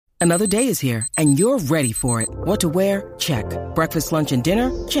Another day is here, and you're ready for it. What to wear? Check. Breakfast, lunch, and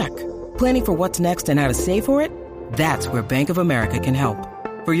dinner? Check. Planning for what's next and how to save for it? That's where Bank of America can help.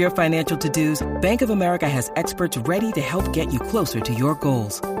 For your financial to-dos, Bank of America has experts ready to help get you closer to your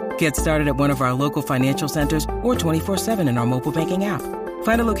goals. Get started at one of our local financial centers or 24/7 in our mobile banking app.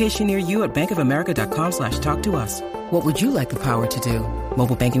 Find a location near you at bankofamerica.com/talktous. What would you like the power to do?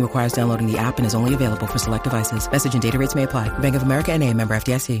 Mobile banking requires downloading the app and is only available for select devices. Message and data rates may apply. Bank of America N.A., member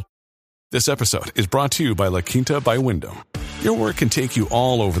FDIC. This episode is brought to you by La Quinta by Wyndham. Your work can take you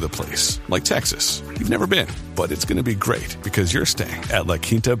all over the place, like Texas. You've never been, but it's going to be great because you're staying at La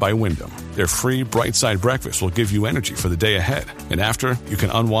Quinta by Wyndham. Their free Bright Side breakfast will give you energy for the day ahead. And after, you can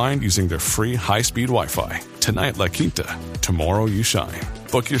unwind using their free high-speed Wi-Fi. Tonight, La Quinta. Tomorrow, you shine.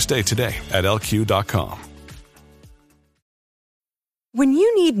 Book your stay today at LQ.com. When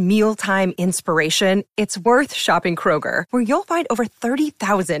you need mealtime inspiration, it's worth shopping Kroger, where you'll find over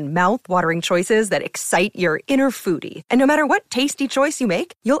 30,000 mouth-watering choices that excite your inner foodie. And no matter what tasty choice you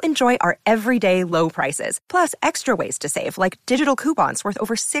make, you'll enjoy our everyday low prices, plus extra ways to save, like digital coupons worth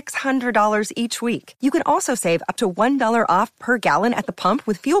over $600 each week. You can also save up to $1 off per gallon at the pump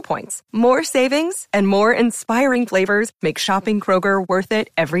with fuel points. More savings and more inspiring flavors make shopping Kroger worth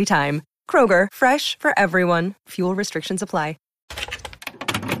it every time. Kroger, fresh for everyone. Fuel restrictions apply.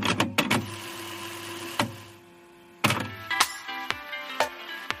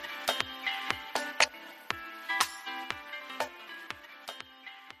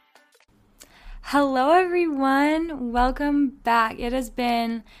 Hello everyone, welcome back. It has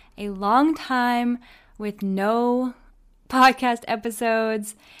been a long time with no podcast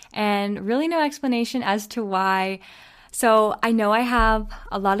episodes and really no explanation as to why. So I know I have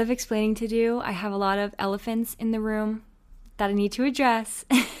a lot of explaining to do. I have a lot of elephants in the room that I need to address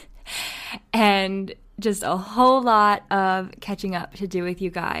and just a whole lot of catching up to do with you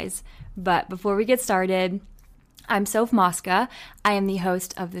guys. But before we get started, I'm Soph Mosca. I am the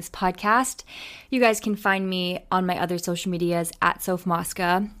host of this podcast. You guys can find me on my other social medias at Soph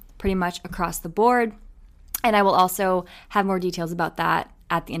Mosca, pretty much across the board. And I will also have more details about that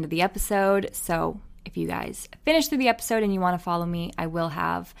at the end of the episode. So if you guys finish through the episode and you want to follow me, I will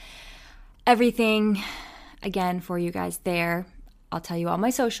have everything again for you guys there. I'll tell you all my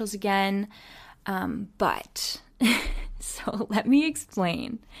socials again. But so let me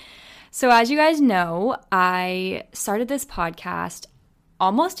explain. So as you guys know, I started this podcast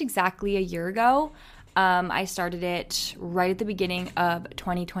almost exactly a year ago. I started it right at the beginning of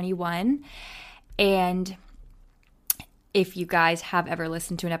 2021. And if you guys have ever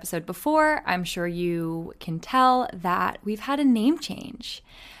listened to an episode before, I'm sure you can tell that we've had a name change.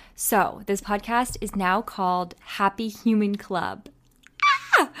 So this podcast is now called Happy Human Club.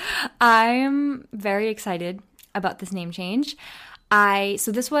 I'm very excited about this name change.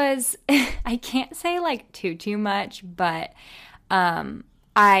 So this was, I can't say like too much, but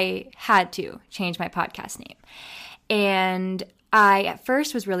I had to change my podcast name. And I at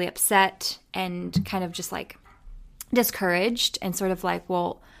first was really upset and kind of just like discouraged and sort of like,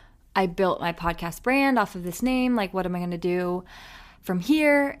 well, I built my podcast brand off of this name. Like, what am I going to do from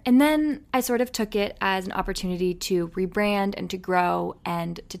here? And then I sort of took it as an opportunity to rebrand and to grow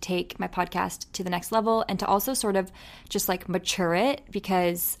and to take my podcast to the next level and to also sort of just like mature it,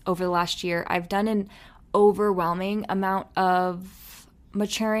 because over the last year I've done an overwhelming amount of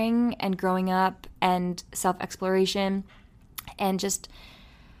maturing and growing up and self-exploration and just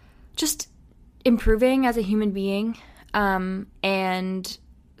improving as a human being. And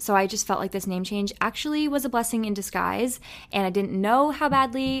so I just felt like this name change actually was a blessing in disguise, and I didn't know how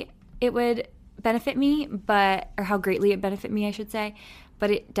badly it would benefit me, or how greatly it benefit me, I should say, but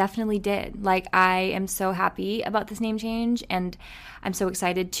it definitely did. Like, I am so happy about this name change, and I'm so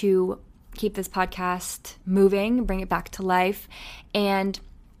excited to keep this podcast moving, bring it back to life. And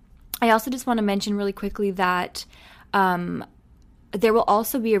I also just want to mention really quickly that there will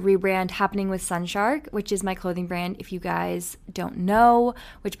also be a rebrand happening with Sunshark, which is my clothing brand, if you guys don't know,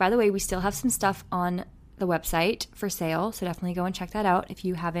 which, by the way, we still have some stuff on the website for sale, so definitely go and check that out if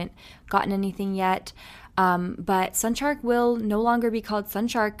you haven't gotten anything yet. But Sunshark will no longer be called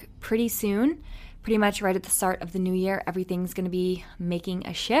Sunshark pretty soon. Pretty much right at the start of the new year, everything's going to be making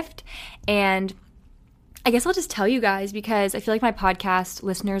a shift. And I guess I'll just tell you guys, because I feel like my podcast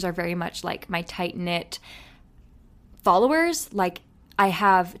listeners are very much like my tight-knit followers. Like, I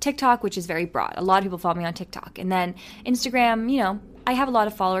have TikTok, which is very broad. A lot of people follow me on TikTok. And then Instagram, I have a lot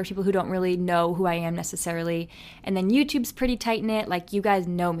of followers, people who don't really know who I am necessarily. And then YouTube's pretty tight-knit. Like, you guys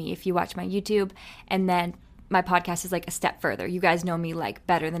know me if you watch my YouTube. And then my podcast is like a step further. You guys know me like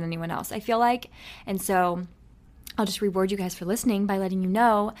better than anyone else, I feel like. And so I'll just reward you guys for listening by letting you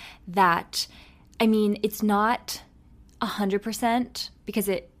know that, it's not 100% because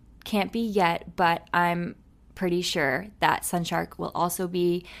it can't be yet, but I'm pretty sure that Sunshark will also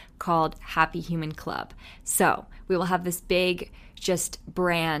be called Happy Human Club. So we will have this big just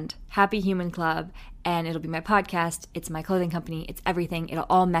brand, Happy Human Club, and it'll be my podcast, it's my clothing company, it's everything. It'll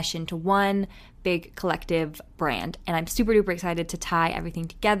all mesh into one big collective brand. And I'm super duper excited to tie everything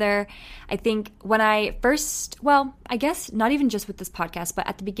together. I think when I first, I guess not even just with this podcast, but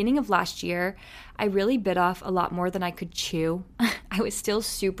at the beginning of last year, I really bit off a lot more than I could chew. I was still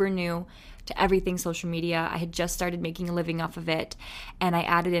super new to everything social media. I had just started making a living off of it. And I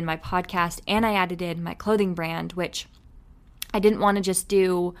added in my podcast and I added in my clothing brand, which I didn't want to just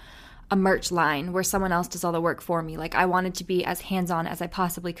do a merch line where someone else does all the work for me. Like, I wanted to be as hands-on as I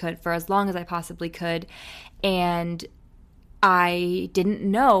possibly could for as long as I possibly could. And I didn't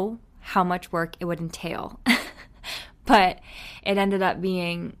know how much work it would entail. But it ended up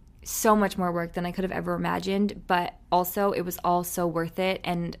being so much more work than I could have ever imagined. But also, it was all so worth it.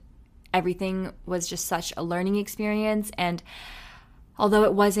 And everything was just such a learning experience. And although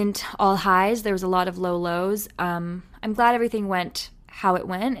it wasn't all highs, there was a lot of low lows. I'm glad everything went how it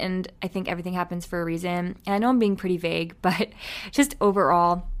went, and I think everything happens for a reason. And I know I'm being pretty vague, but just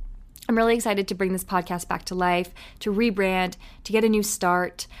overall, I'm really excited to bring this podcast back to life, to rebrand, to get a new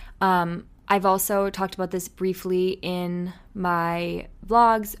start. I've also talked about this briefly in my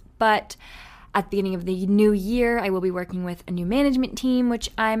vlogs, but at the beginning of the new year, I will be working with a new management team,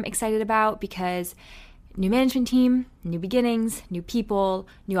 which I'm excited about because new management team, new beginnings, new people,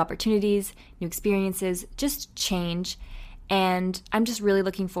 new opportunities, new experiences, just change. And I'm just really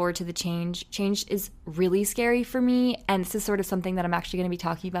looking forward to the change. Change is really scary for me, and this is sort of something that I'm actually going to be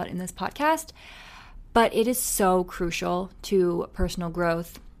talking about in this podcast. But it is so crucial to personal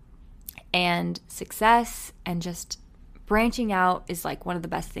growth and success, and just branching out is like one of the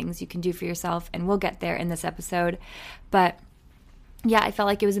best things you can do for yourself, and we'll get there in this episode. But yeah, I felt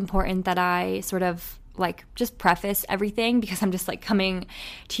like it was important that I sort of like just preface everything, because I'm just like coming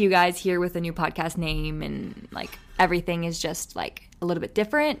to you guys here with a new podcast name, and like everything is just like a little bit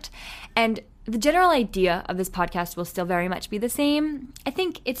different. And the general idea of this podcast will still very much be the same. I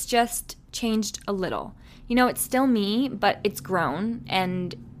think it's just changed a little. You know, it's still me, but it's grown,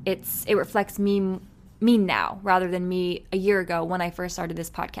 and it reflects me now rather than me a year ago when I first started this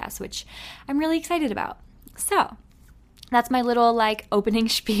podcast, which I'm really excited about. So that's my little like opening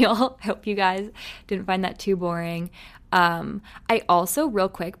spiel. I hope you guys didn't find that too boring. I also, real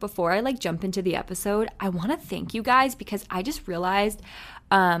quick, before I like jump into the episode, I want to thank you guys, because I just realized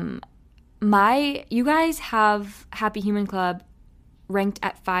you guys have Happy Human Club ranked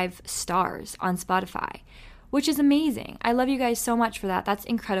at 5 stars on Spotify, which is amazing. I love you guys so much for that. That's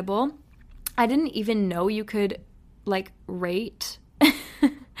incredible. I didn't even know you could like rate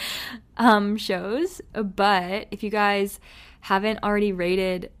shows, but if you guys haven't already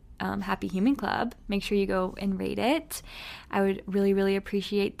rated Happy Human Club, make sure you go and rate it. I would really, really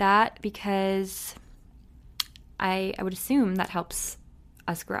appreciate that, because I would assume that helps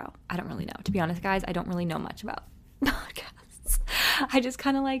us grow. I don't really know. To be honest, guys, I don't really know much about podcasts. I just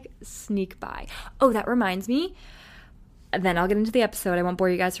kind of like sneak by. Oh, that reminds me. Then I'll get into the episode. I won't bore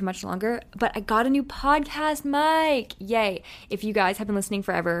you guys for much longer, but I got a new podcast mic. Yay. If you guys have been listening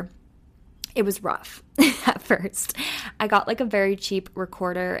forever, it was rough at first. I got like a very cheap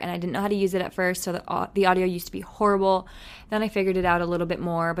recorder, and I didn't know how to use it at first, so the audio used to be horrible. Then I figured it out a little bit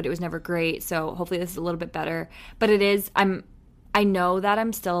more, but it was never great, so hopefully this is a little bit better. But it is, I know that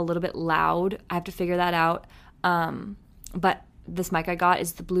I'm still a little bit loud. I have to figure that out. But this mic I got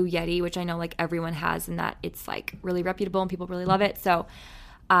is the Blue Yeti, which I know like everyone has, and that it's like really reputable and people really love it. So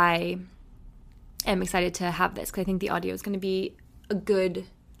I am excited to have this, because I think the audio is going to be a good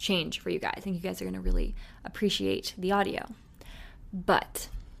change for you guys. I think you guys are going to really appreciate the audio. But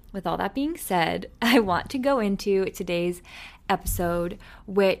with all that being said, I want to go into today's episode,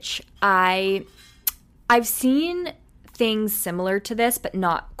 which I've seen things similar to this, but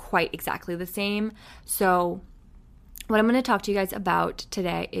not quite exactly the same. So what I'm going to talk to you guys about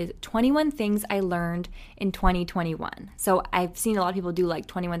today is 21 things I learned in 2021. So I've seen a lot of people do like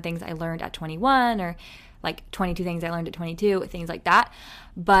 21 things I learned at 21, or like 22 things I learned at 22, things like that.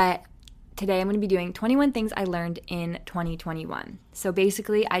 But today I'm going to be doing 21 things I learned in 2021. So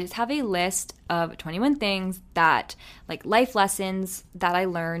basically, I just have a list of 21 things that, like life lessons that I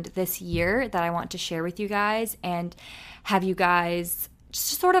learned this year that I want to share with you guys, and have you guys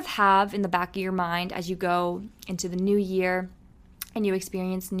just sort of have in the back of your mind as you go into the new year and you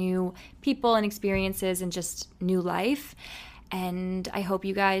experience new people and experiences and just new life. And I hope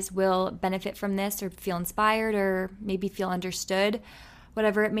you guys will benefit from this or feel inspired or maybe feel understood,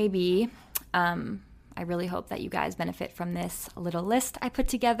 whatever it may be. I really hope that you guys benefit from this little list I put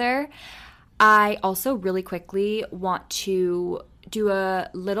together. I also really quickly want to do a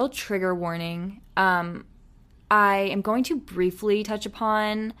little trigger warning. I am going to briefly touch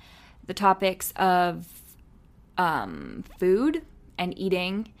upon the topics of food and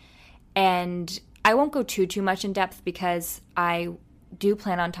eating, and I won't go too much in depth because I do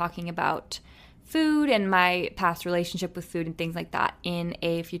plan on talking about food and my past relationship with food and things like that in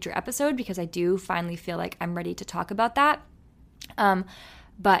a future episode, because I do finally feel like I'm ready to talk about that.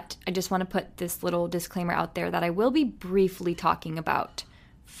 But I just want to put this little disclaimer out there that I will be briefly talking about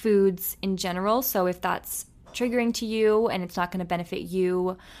foods in general. So if that's triggering to you and it's not going to benefit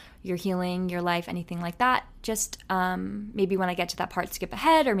you, your healing, your life, anything like that, just maybe when I get to that part, skip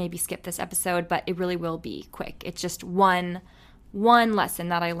ahead or maybe skip this episode, but it really will be quick. It's just one lesson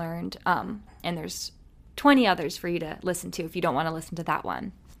that I learned, and there's 20 others for you to listen to if you don't want to listen to that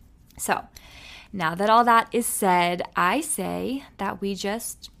one. So now that all that is said, I say that we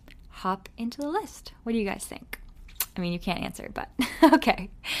just hop into the list. What do you guys think? I mean, you can't answer, but okay.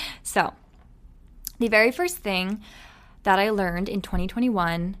 So the very first thing that I learned in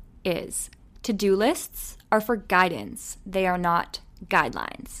 2021 is to-do lists are for guidance. They are not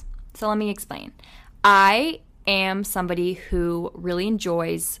guidelines. So let me explain. I am somebody who really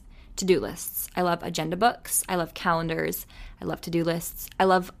enjoys to-do lists. I love agenda books. I love calendars. I love to-do lists. I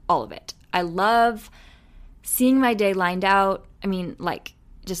love all of it. I love seeing my day lined out. I mean, like,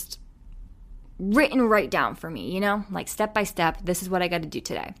 just written right down for me, you know? Like, step by step, this is what I got to do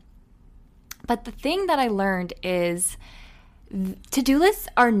today. But the thing that I learned is to-do lists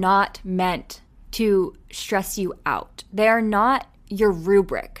are not meant to stress you out. They are not your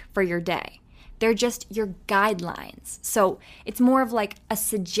rubric for your day. They're just your guidelines. So it's more of like a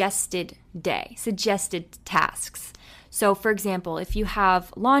suggested day, suggested tasks. So for example, if you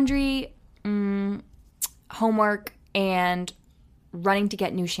have laundry, homework, and running to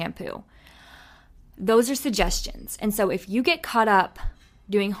get new shampoo, those are suggestions. And so if you get caught up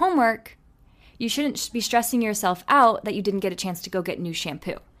doing homework, you shouldn't be stressing yourself out that you didn't get a chance to go get new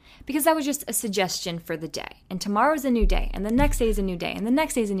shampoo, because that was just a suggestion for the day. And tomorrow's a new day, and the next day is a new day, and the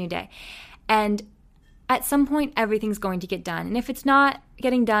next day is a new day. And at some point, everything's going to get done. And if it's not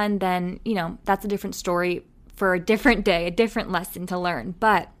getting done, then, you know, that's a different story for a different day, a different lesson to learn.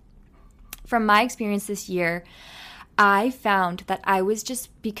 But from my experience this year, I found that I was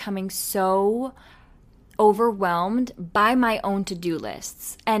just becoming so overwhelmed by my own to-do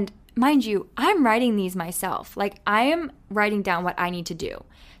lists. And mind you, I'm writing these myself. Like, I am writing down what I need to do.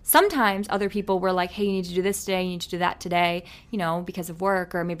 Sometimes other people were like, hey, you need to do this today, you need to do that today, you know, because of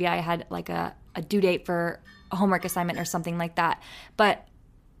work, or maybe I had like a due date for a homework assignment or something like that. But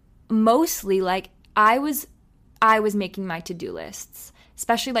mostly, like, I was making my to-do lists,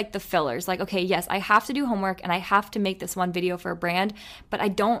 especially like the fillers. Like, okay, yes, I have to do homework and I have to make this one video for a brand, but I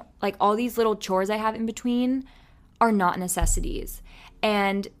don't, like, all these little chores I have in between are not necessities.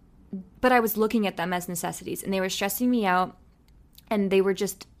 But I was looking at them as necessities, and they were stressing me out, and they were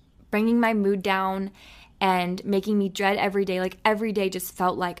just bringing my mood down and making me dread every day. Like, every day just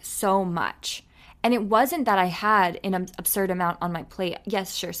felt like so much. And it wasn't that I had an absurd amount on my plate.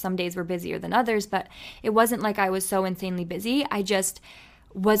 Yes, sure, some days were busier than others, but it wasn't like I was so insanely busy. I just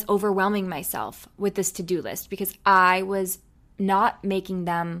was overwhelming myself with this to-do list because I was not making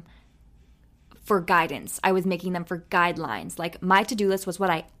them for guidance. I was making them for guidelines. Like, my to-do list was what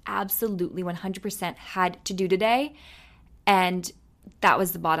I absolutely 100% had to do today, and that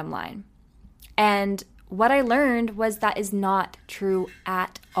was the bottom line. And what I learned was that is not true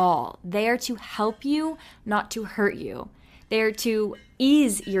at all. They are to help you, not to hurt you. They are to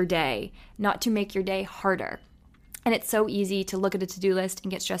ease your day, not to make your day harder. And it's so easy to look at a to-do list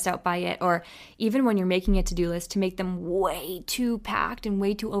and get stressed out by it, or even when you're making a to-do list, to make them way too packed and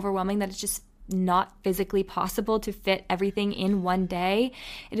way too overwhelming that it's just not physically possible to fit everything in one day.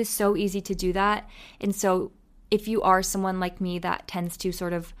 It is so easy to do that. And so if you are someone like me that tends to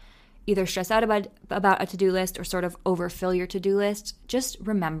sort of either stress out about a to-do list or sort of overfill your to-do list, just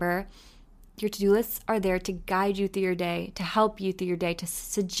remember your to-do lists are there to guide you through your day, to help you through your day, to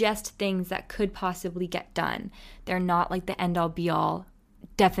suggest things that could possibly get done. They're not like the end-all be-all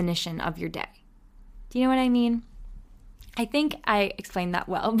definition of your day. Do you know what I mean? I think I explained that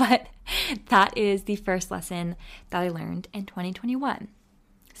well, but that is the first lesson that I learned in 2021.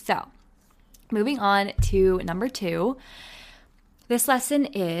 So, moving on to number 2. This lesson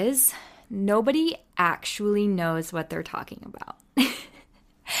is nobody actually knows what they're talking about.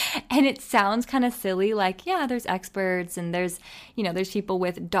 And it sounds kind of silly, like, yeah, there's experts and there's people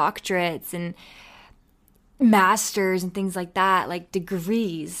with doctorates and masters and things like that, like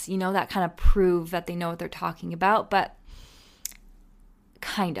degrees, that kind of prove that they know what they're talking about, but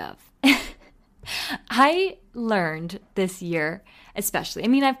kind of. I learned this year, especially,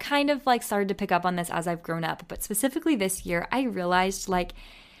 I've kind of like started to pick up on this as I've grown up, but specifically this year, I realized like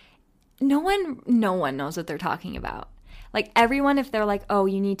no one knows what they're talking about. Like everyone, if they're like, oh,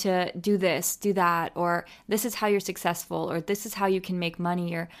 you need to do this, do that, or this is how you're successful, or this is how you can make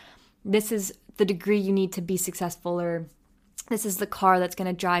money, or this is the degree you need to be successful, or this is the car that's going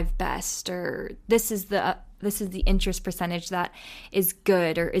to drive best, or this is the interest percentage that is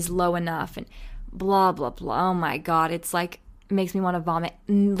good or is low enough, and blah, blah, blah. Oh my God. It's like, it makes me want to vomit.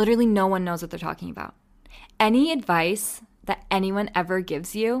 Literally no one knows what they're talking about. Any advice that anyone ever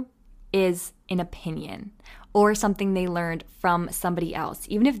gives you is an opinion or something they learned from somebody else.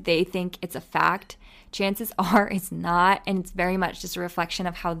 Even if they think it's a fact, chances are it's not, and it's very much just a reflection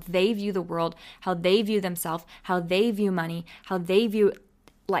of how they view the world, how they view themselves, how they view money, how they view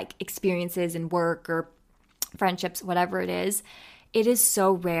like experiences and work or friendships, whatever it is. It is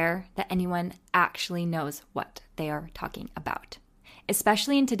so rare that anyone actually knows what they are talking about,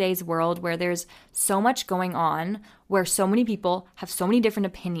 especially in today's world where there's so much going on, where so many people have so many different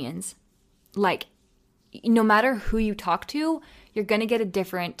opinions. Like, no matter who you talk to, you're going to get a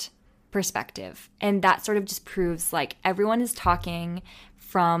different perspective. And that sort of just proves like everyone is talking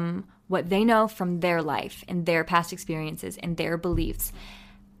from what they know from their life and their past experiences and their beliefs.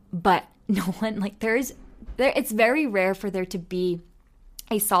 But no one, like it's very rare for there to be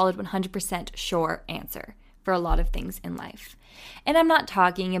a solid 100% sure answer for a lot of things in life. And I'm not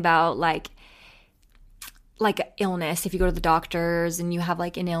talking about like illness. If you go to the doctors and you have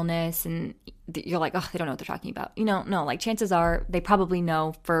like an illness and you're like, oh, they don't know what they're talking about. No, like chances are they probably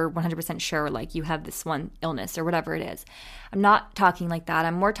know for 100% sure, like you have this one illness or whatever it is. I'm not talking like that.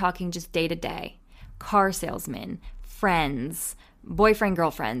 I'm more talking just day to day. Car salesmen, friends, boyfriend,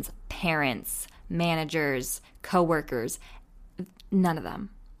 girlfriends, parents, managers, coworkers, none of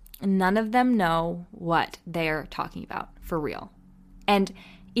them know what they're talking about for real. And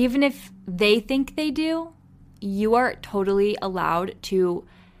even if they think they do, you are totally allowed to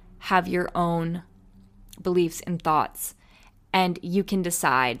have your own beliefs and thoughts, and you can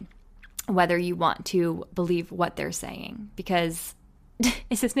decide whether you want to believe what they're saying. Because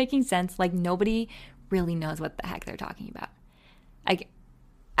is this making sense? Like nobody really knows what the heck they're talking about. Like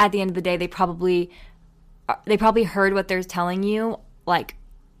at the end of the day, they probably heard what they're telling you like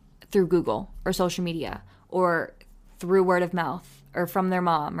through Google or social media or through word of mouth or from their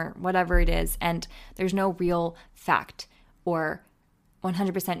mom or whatever it is. And there's no real fact or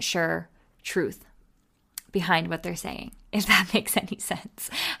 100% sure truth behind what they're saying, if that makes any sense.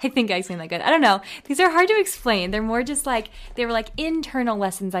 I think I explained that good. I don't know. These are hard to explain. They're more just like, they were like internal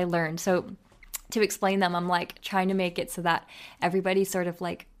lessons I learned. So to explain them, I'm like trying to make it so that everybody sort of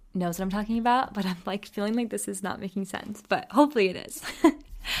like knows what I'm talking about, but I'm like feeling like this is not making sense, but hopefully it is.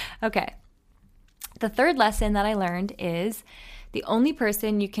 Okay. The third lesson that I learned is the only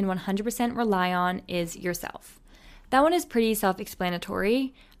person you can 100% rely on is yourself. That one is pretty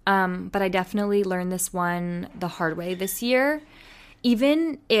self-explanatory, but I definitely learned this one the hard way this year.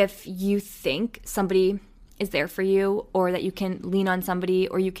 Even if you think somebody is there for you, or that you can lean on somebody,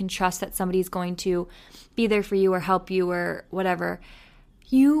 or you can trust that somebody's going to be there for you or help you or whatever,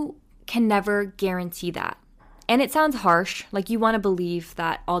 you can never guarantee that. And it sounds harsh, like you want to believe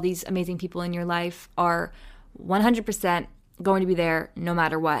that all these amazing people in your life are 100% going to be there no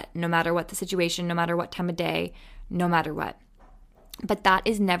matter what the situation, no matter what time of day, no matter what. But that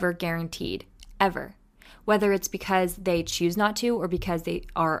is never guaranteed, ever. Whether it's because they choose not to or because they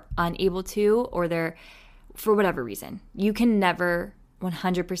are unable to or they're, for whatever reason. You can never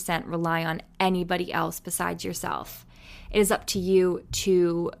 100% rely on anybody else besides yourself. It is up to you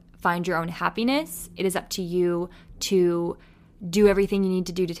to find your own happiness. It is up to you to do everything you need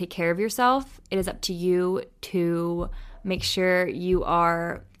to do to take care of yourself. It is up to you to make sure you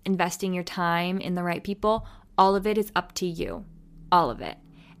are investing your time in the right people. All of it is up to you. All of it.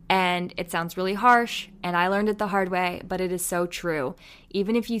 And it sounds really harsh, and I learned it the hard way, but it is so true.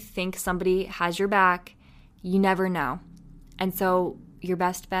 Even if you think somebody has your back, you never know. And so your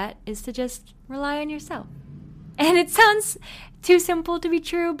best bet is to just rely on yourself. And it sounds too simple to be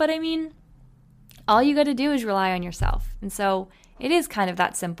true, but I mean, all you got to do is rely on yourself. And so it is kind of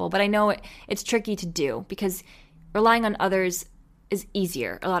that simple, but I know it's tricky to do because relying on others is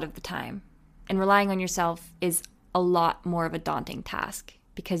easier a lot of the time. And relying on yourself is a lot more of a daunting task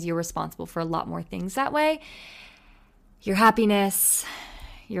because you're responsible for a lot more things that way. Your happiness,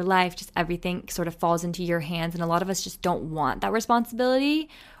 your life, just everything sort of falls into your hands. And a lot of us just don't want that responsibility,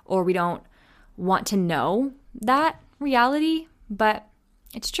 or we don't want to know that reality, but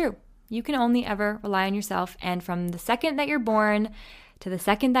it's true. You can only ever rely on yourself. And from the second that you're born to the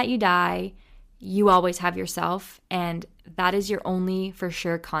second that you die, you always have yourself. And that is your only for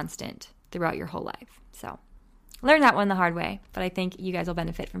sure constant throughout your whole life. So learn that one the hard way, but I think you guys will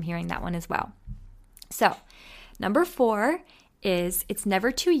benefit from hearing that one as well. So number 4 is it's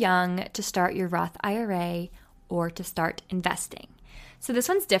never too young to start your Roth IRA or to start investing. So this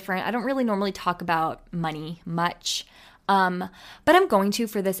one's different. I don't really normally talk about money much, but I'm going to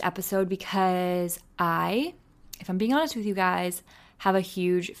for this episode because if I'm being honest with you guys, have a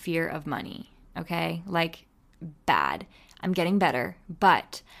huge fear of money, okay? Like bad. I'm getting better,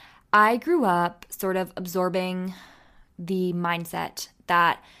 but I grew up sort of absorbing the mindset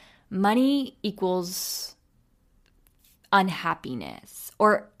that money equals unhappiness,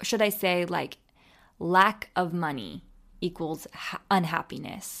 or should I say like lack of money equals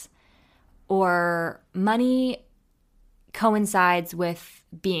unhappiness, or money coincides with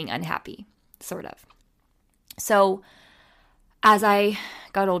being unhappy, sort of. So as I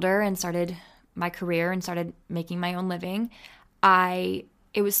got older and started my career and started making my own living,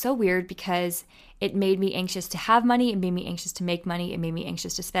 it was so weird because it made me anxious to have money. It made me anxious to make money. It made me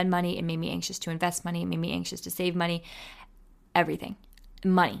anxious to spend money. It made me anxious to invest money. It made me anxious to save money. Everything.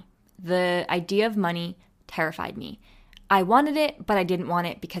 Money. The idea of money terrified me. I wanted it, but I didn't want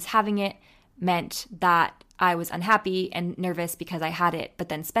it because having it meant that I was unhappy and nervous because I had it, but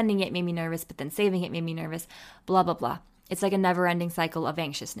then spending it made me nervous, but then saving it made me nervous, blah, blah, blah. It's like a never-ending cycle of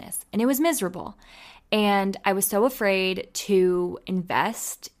anxiousness, and it was miserable. And I was so afraid to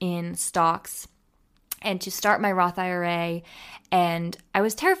invest in stocks and to start my Roth IRA, and I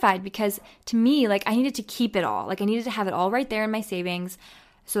was terrified because to me, like, I needed to keep it all. Like, I needed to have it all right there in my savings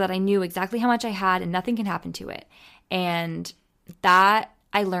so that I knew exactly how much I had and nothing can happen to it. And that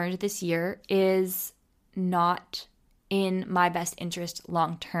I learned this year is not in my best interest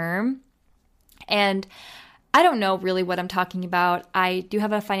long term. And I don't know really what I'm talking about. I do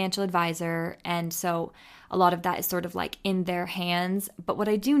have a financial advisor, and so a lot of that is sort of like in their hands. But what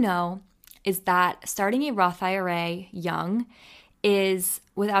I do know is that starting a Roth IRA young is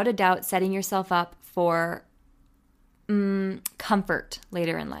without a doubt setting yourself up for comfort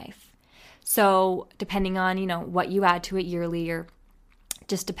later in life. So depending on, what you add to it yearly, or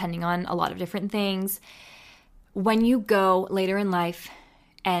just depending on a lot of different things, when you go later in life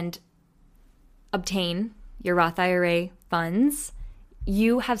and obtain your Roth IRA funds,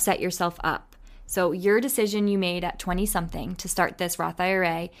 you have set yourself up. So your decision you made at 20-something to start this Roth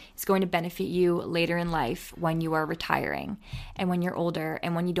IRA is going to benefit you later in life when you are retiring and when you're older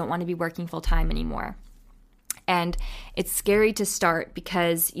and when you don't want to be working full-time anymore. And it's scary to start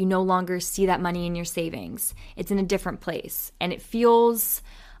because you no longer see that money in your savings. It's in a different place and it feels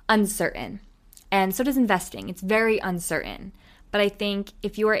uncertain. And so does investing. It's very uncertain. But I think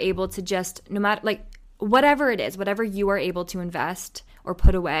if you are able to just, no matter, like, whatever it is, whatever you are able to invest or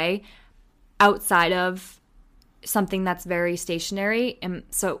put away outside of something that's very stationary. And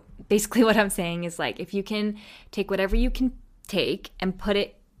so basically what I'm saying is, like, if you can take whatever you can take and put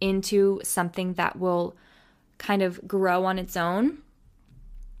it into something that will kind of grow on its own,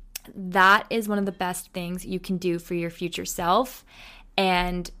 that is one of the best things you can do for your future self.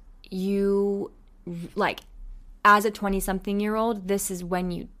 And you, like, as a 20-something-year-old, this is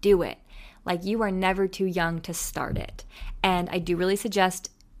when you do it. Like, you are never too young to start it. And I do really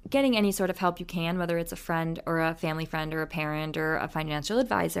suggest getting any sort of help you can, whether it's a friend or a family friend or a parent or a financial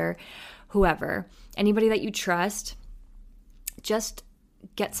advisor, whoever, anybody that you trust. Just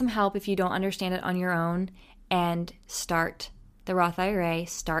get some help if you don't understand it on your own, and start the Roth IRA,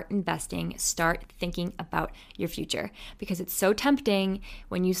 start investing, start thinking about your future. Because it's so tempting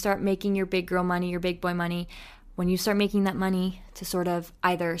when you start making your big girl money, your big boy money, when you start making that money to sort of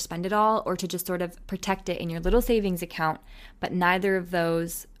either spend it all or to just sort of protect it in your little savings account. But neither of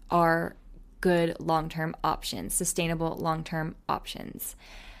those are good long-term options, sustainable long-term options.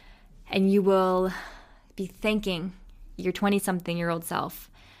 And you will be thanking your 20-something-year-old self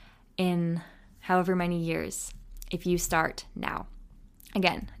in however many years if you start now.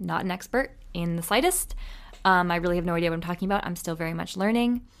 Again, not an expert in the slightest. I really have no idea what I'm talking about. I'm still very much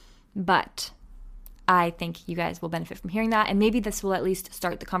learning, but I think you guys will benefit from hearing that, and maybe this will at least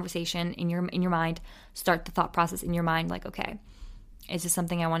start the conversation in your mind, start the thought process in your mind, like, okay, is this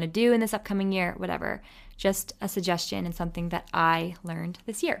something I want to do in this upcoming year? Whatever. Just a suggestion and something that I learned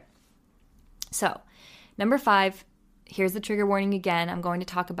this year. So, number 5, here's the trigger warning again. I'm going to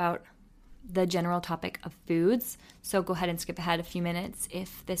talk about the general topic of foods. So go ahead and skip ahead a few minutes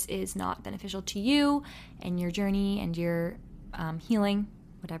if this is not beneficial to you and your journey and your healing,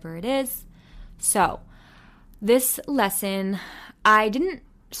 whatever it is. So this lesson, I didn't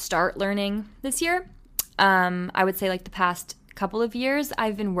start learning this year. I would say like the past couple of years,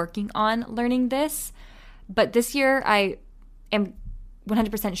 I've been working on learning this. But this year, I am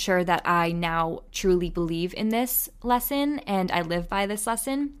 100% sure that I now truly believe in this lesson and I live by this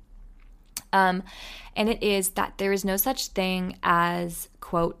lesson. And it is that there is no such thing as,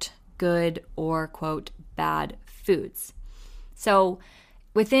 quote, good or, quote, bad foods. So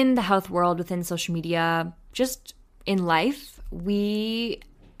within the health world, within social media, just in life, we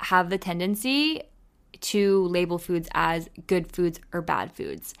have the tendency to label foods as good foods or bad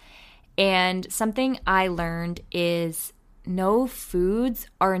foods. And something I learned is no foods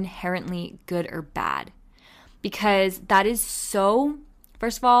are inherently good or bad, because that is so,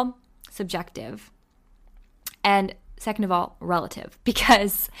 first of all, subjective, and second of all, relative,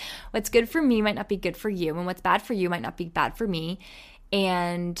 because what's good for me might not be good for you, and what's bad for you might not be bad for me.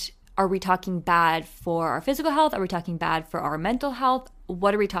 And are we talking bad for our physical health? Are we talking bad for our mental health?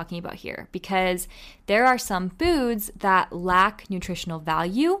 What are we talking about here? Because there are some foods that lack nutritional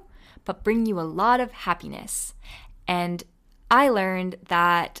value but bring you a lot of happiness. And I learned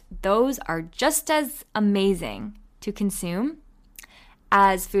that those are just as amazing to consume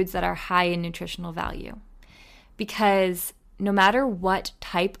as foods that are high in nutritional value. Because no matter what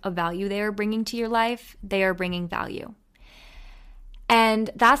type of value they are bringing to your life, they are bringing value. And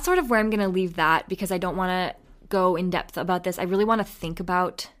that's sort of where I'm going to leave that, because I don't want to go in depth about this. I really want to think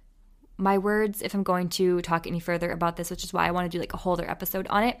about my words if I'm going to talk any further about this, which is why I want to do like a whole other episode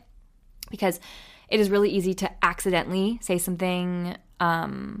on it, because it is really easy to accidentally say something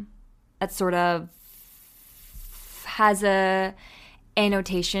that sort of has a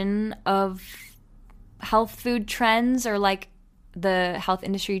annotation of health food trends or like the health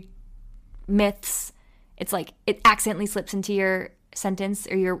industry myths. It's like it accidentally slips into your sentence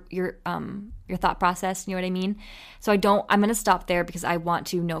or your thought process, you know what I mean? So I'm going to stop there, because I want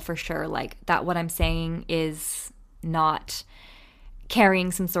to know for sure like that what I'm saying is not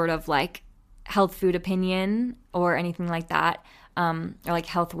carrying some sort of like health food opinion or anything like that, or like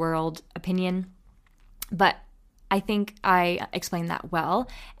health world opinion. But I think I explained that well,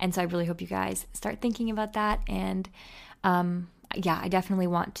 and so I really hope you guys start thinking about that. And yeah, I definitely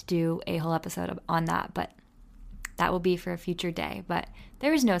want to do a whole episode on that, but that will be for a future day. But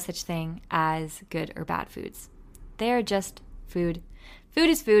there is no such thing as good or bad foods. They are just food. Food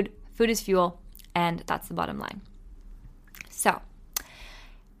is food. Food is fuel. And that's the bottom line. So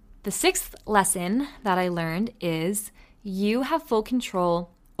the sixth lesson that I learned is you have full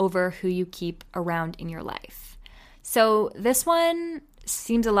control over who you keep around in your life. So this one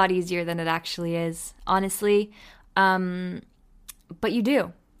seems a lot easier than it actually is, honestly. But you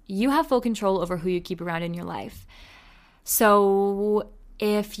do. You have full control over who you keep around in your life. So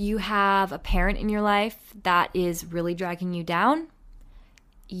if you have a parent in your life that is really dragging you down,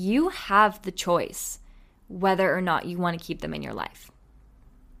 you have the choice whether or not you want to keep them in your life.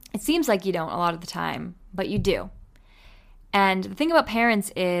 It seems like you don't a lot of the time, but you do. And the thing about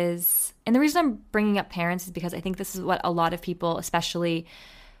parents is, and the reason I'm bringing up parents is because I think this is what a lot of people, especially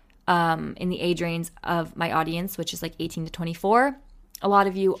in the age range of my audience, which is like 18 to 24, a lot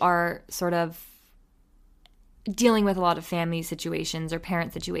of you are sort of dealing with a lot of family situations or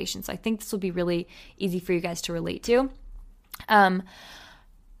parent situations. So I think this will be really easy for you guys to relate to.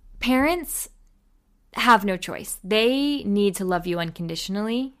 Parents have no choice. They need to love you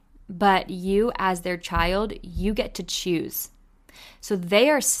unconditionally, but you as their child, you get to choose. So they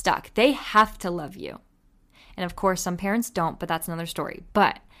are stuck. They have to love you. And of course, some parents don't, but that's another story.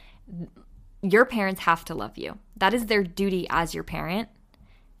 But your parents have to love you. That is their duty as your parent.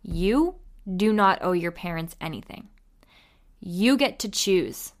 You do not owe your parents anything. You get to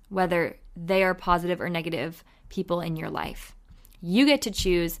choose whether they are positive or negative people in your life. You get to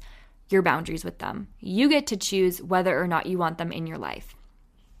choose your boundaries with them. You get to choose whether or not you want them in your life.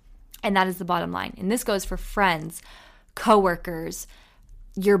 And that is the bottom line. And this goes for friends, coworkers,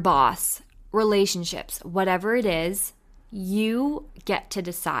 your boss, relationships, whatever it is, you get to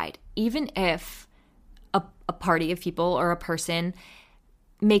decide. Even if a party of people or a person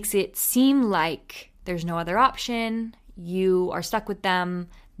makes it seem like there's no other option, you are stuck with them,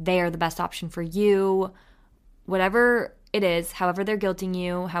 they are the best option for you, whatever it is, however they're guilting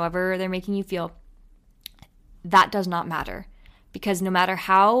you, however they're making you feel, that does not matter. Because no matter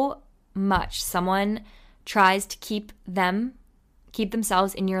how much someone tries to keep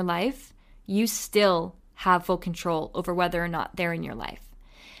themselves in your life, you still have full control over whether or not they're in your life.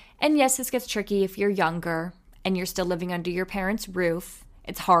 And yes, this gets tricky if you're younger and you're still living under your parents' roof.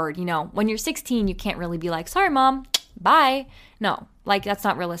 It's hard, when you're 16, you can't really be like, sorry, mom, bye. No, like that's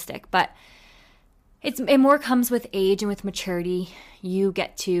not realistic. But it more comes with age and with maturity. You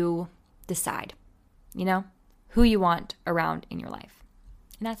get to decide, who you want around in your life.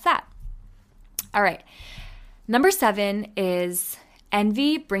 And that's that. All right. Number 7 is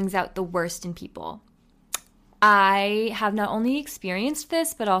envy brings out the worst in people. I have not only experienced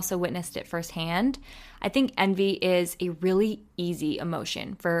this, but also witnessed it firsthand. I think envy is a really easy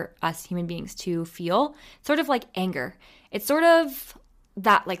emotion for us human beings to feel. It's sort of like anger. It's sort of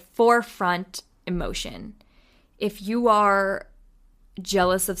that like forefront emotion. If you are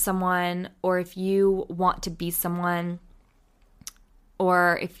jealous of someone, or if you want to be someone,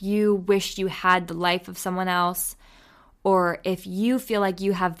 or if you wish you had the life of someone else, or if you feel like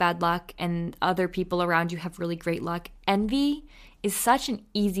you have bad luck and other people around you have really great luck, envy is such an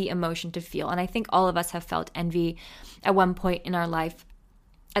easy emotion to feel. And I think all of us have felt envy at one point in our life,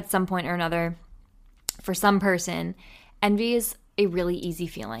 at some point or another. For some person, envy is a really easy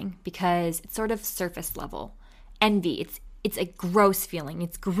feeling because it's sort of surface level. Envy, it's a gross feeling.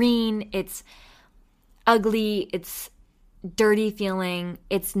 It's green, it's ugly, it's dirty feeling.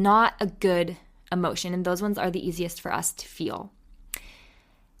 It's not a good emotion, and those ones are the easiest for us to feel.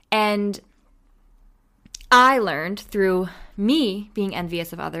 And I learned through me being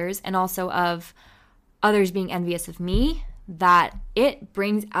envious of others and also of others being envious of me that it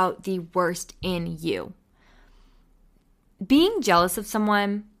brings out the worst in you. Being jealous of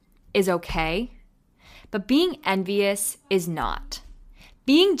someone is okay, but being envious is not.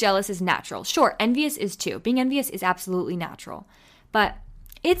 Being jealous is natural. Sure, envious is too. Being envious is absolutely natural, but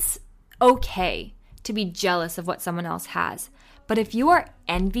it's okay to be jealous of what someone else has. But if you are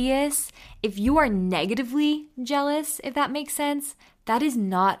envious, if you are negatively jealous, if that makes sense, that is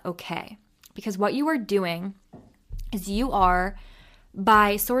not okay. Because what you are doing is you are,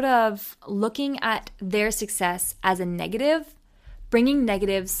 by sort of looking at their success as a negative, bringing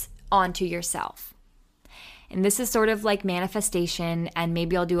negatives onto yourself. And this is sort of like manifestation, and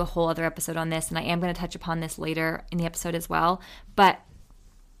maybe I'll do a whole other episode on this, and I am going to touch upon this later in the episode as well. But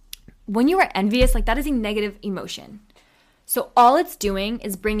when you are envious, like that is a negative emotion. So all it's doing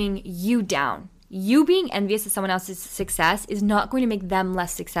is bringing you down. You being envious of someone else's success is not going to make them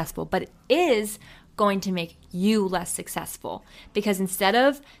less successful, but it is going to make you less successful. Because instead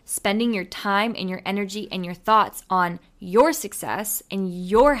of spending your time and your energy and your thoughts on your success and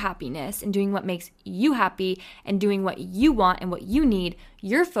your happiness and doing what makes you happy and doing what you want and what you need,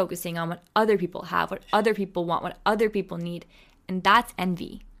 you're focusing on what other people have, what other people want, what other people need. And that's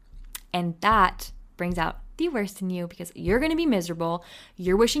envy. And that brings out the worst in you because you're going to be miserable.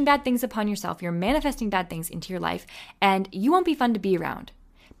 You're wishing bad things upon yourself. You're manifesting bad things into your life, and you won't be fun to be around.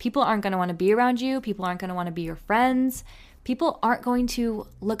 People aren't going to want to be around you. People aren't going to want to be your friends. People aren't going to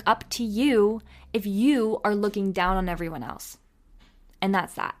look up to you if you are looking down on everyone else. And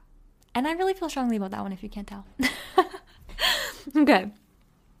that's that. And I really feel strongly about that one if you can't tell. Okay.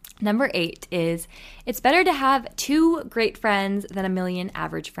 Number 8 is, it's better to have 2 great friends than a million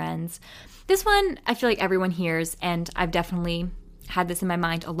average friends. This one, I feel like everyone hears, and I've definitely had this in my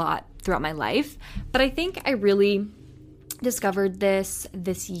mind a lot throughout my life. But I think I really discovered this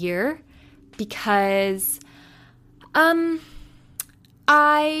year because as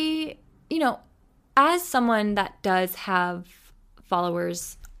someone that does have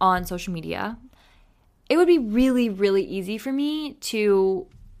followers on social media, it would be really, really easy for me to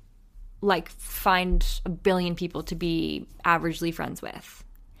find a billion people to be averagely friends with.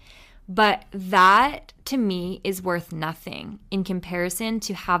 But that, to me, is worth nothing in comparison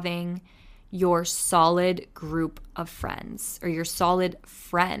to having your solid group of friends or your solid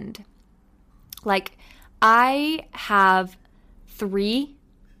friend. I have 3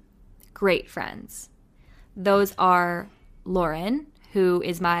 great friends. Those are Lauren, who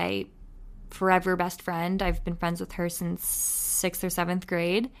is my forever best friend. I've been friends with her since 6th or 7th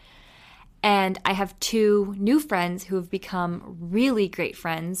grade. And I have 2 new friends who have become really great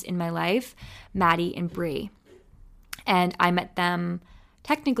friends in my life, Maddie and Bree. And I met them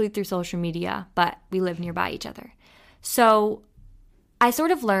technically through social media, but we live nearby each other. So I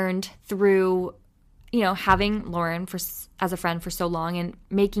sort of learned through, having Lauren as a friend for so long and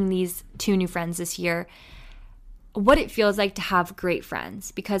making these 2 new friends this year, what it feels like to have great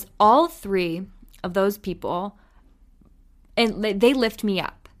friends. Because all 3 of those people, and they lift me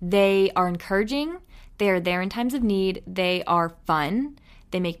up. They are encouraging. They are there in times of need. They are fun.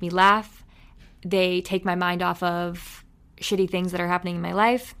 They make me laugh. They take my mind off of shitty things that are happening in my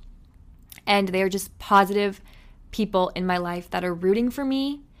life. And they are just positive people in my life that are rooting for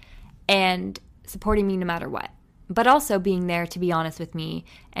me, and supporting me no matter what, but also being there to be honest with me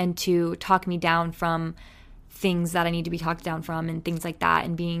and to talk me down from things that I need to be talked down from and things like that,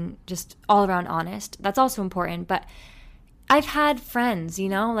 and being just all around honest. That's also important. But I've had friends,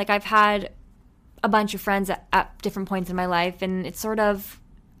 like I've had a bunch of friends at different points in my life, and it's sort of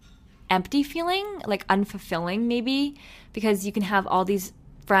empty feeling, like unfulfilling maybe, because you can have all these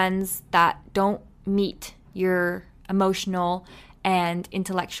friends that don't meet your emotional and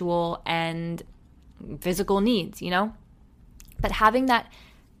intellectual and physical needs, But having that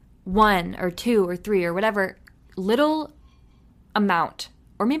 1 or 2 or 3 or whatever little amount,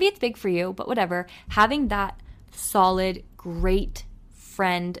 or maybe it's big for you, but whatever, having that solid, great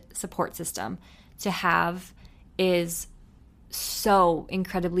friend support system to have is so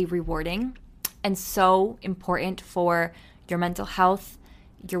incredibly rewarding and so important for your mental health,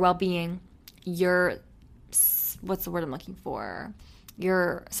 your well-being, your, what's the word I'm looking for?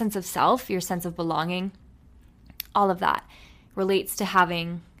 Your sense of self, your sense of belonging. All of that relates to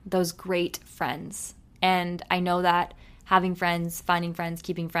having those great friends. And I know that having friends, finding friends,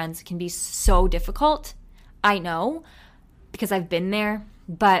 keeping friends can be so difficult. I know, because I've been there,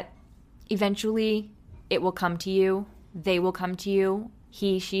 but eventually it will come to you. They will come to you.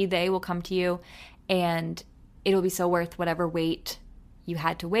 He, she, they will come to you, and it'll be so worth whatever wait you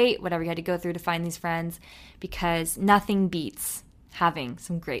had to wait, whatever you had to go through to find these friends, because nothing beats having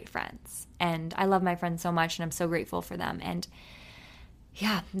some great friends. And I love my friends so much, and I'm so grateful for them. And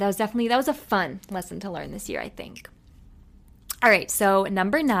yeah, that was a fun lesson to learn this year, I think. All right, so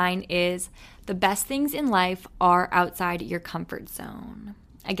number 9 is the best things in life are outside your comfort zone.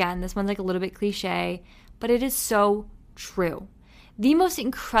 Again, this one's like a little bit cliche, but it is so true. The most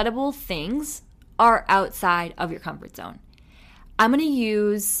incredible things are outside of your comfort zone. I'm going to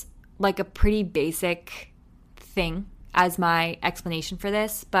use like a pretty basic thing as my explanation for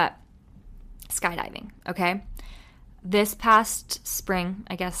this, but skydiving, okay? This past spring,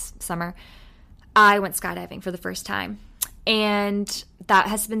 I guess summer, I went skydiving for the first time. And that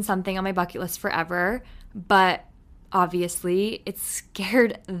has been something on my bucket list forever, but obviously it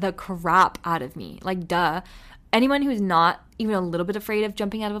scared the crap out of me. Like, duh. Anyone who's not even a little bit afraid of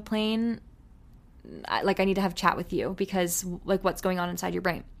jumping out of a plane, I need to have a chat with you, because like, what's going on inside your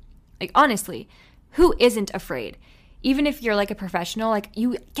brain? Like, honestly, who isn't afraid? Even if you're like a professional, like,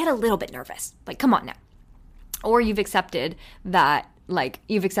 you get a little bit nervous. Like, come on now. Or you've accepted that, like,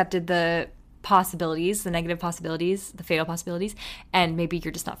 you've accepted the possibilities, the negative possibilities, the fatal possibilities, and maybe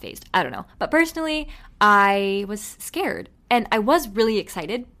you're just not fazed. I don't know. But personally, I was scared. And I was really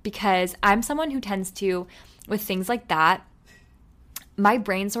excited because I'm someone who tends to, with things like that, my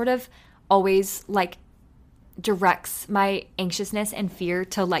brain sort of always like directs my anxiousness and fear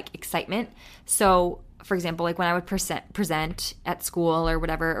to like excitement. So for example, like when I would present at school or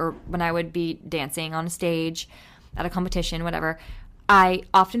whatever, or when I would be dancing on a stage at a competition, whatever, I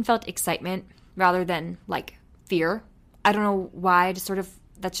often felt excitement rather than like fear. I don't know why.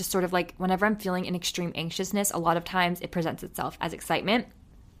 That's just sort of like whenever I'm feeling an extreme anxiousness, a lot of times it presents itself as excitement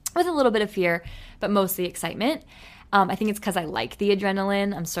with a little bit of fear, but mostly excitement. I think it's because I like the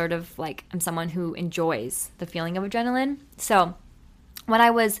adrenaline. I'm someone who enjoys the feeling of adrenaline. So when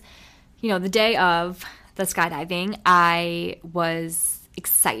I was, the day of the skydiving, I was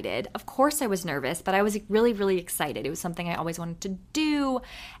excited. Of course I was nervous, but I was really, really excited. It was something I always wanted to do,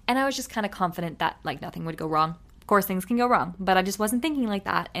 and I was just kind of confident that like nothing would go wrong. Of course things can go wrong, but I just wasn't thinking like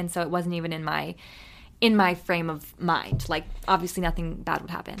that, and so it wasn't even in my frame of mind. Like, obviously nothing bad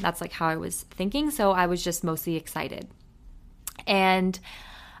would happen. That's like how I was thinking, so I was just mostly excited. And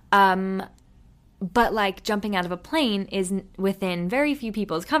but like jumping out of a plane is within very few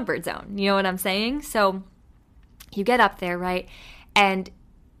people's comfort zone. You know what I'm saying? So you get up there, right? And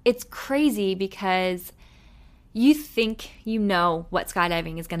it's crazy because you think you know what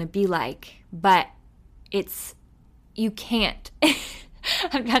skydiving is going to be like, but you can't.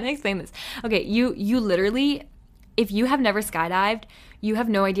 I'm trying to explain this. Okay, you literally, if you have never skydived, you have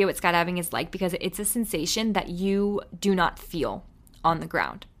no idea what skydiving is like, because it's a sensation that you do not feel on the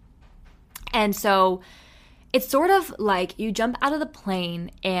ground. And so it's sort of like you jump out of the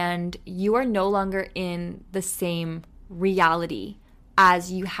plane and you are no longer in the same reality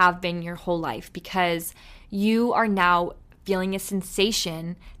as you have been your whole life, because you are now feeling a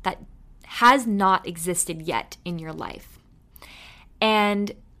sensation that has not existed yet in your life.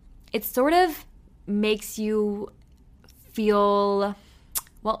 And it sort of makes you feel,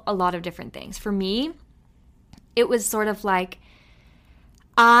 well, a lot of different things. For me, it was sort of like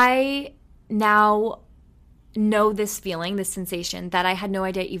I now know this feeling, this sensation that I had no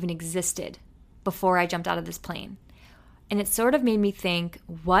idea even existed before I jumped out of this plane. And it sort of made me think,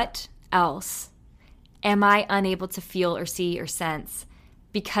 what else am I unable to feel or see or sense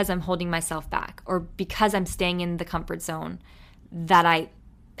because I'm holding myself back, or because I'm staying in the comfort zone that I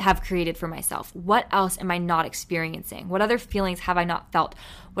have created for myself? What else am I not experiencing? What other feelings have I not felt?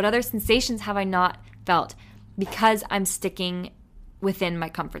 What other sensations have I not felt because I'm sticking within my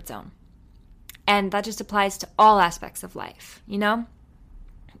comfort zone? And that just applies to all aspects of life, you know?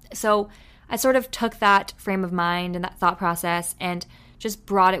 So I sort of took that frame of mind and that thought process and just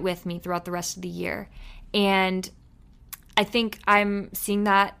brought it with me throughout the rest of the year. And I think I'm seeing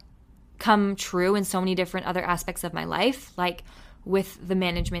that come true in so many different other aspects of my life, like with the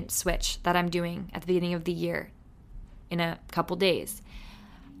management switch that I'm doing at the beginning of the year in a couple days.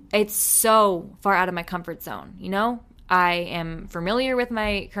 It's so far out of my comfort zone, you know? I am familiar with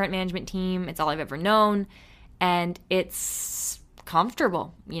my current management team. It's all I've ever known. And it's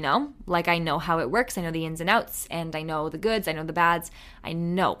comfortable, you know? Like, I know how it works. I know the ins and outs, and I know the goods. I know the bads. I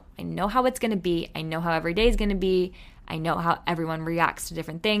know how it's going to be. I know how every day is going to be. I know how everyone reacts to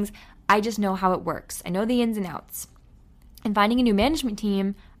different things. I just know how it works. I know the ins and outs. And finding a new management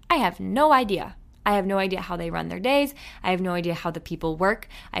team, I have no idea. I have no idea how they run their days. I have no idea how the people work.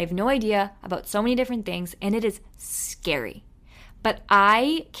 I have no idea about so many different things, and it is scary. But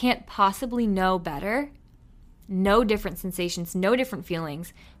I can't possibly know better, no different sensations, no different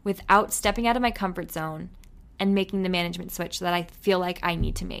feelings, without stepping out of my comfort zone and making the management switch that I feel like I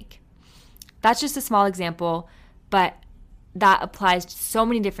need to make. That's just a small example, but that applies to so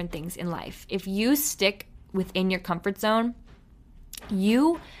many different things in life. If you stick within your comfort zone,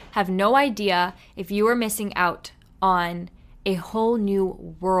 you have no idea if you are missing out on a whole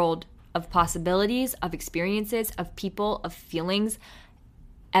new world of possibilities, of experiences, of people, of feelings,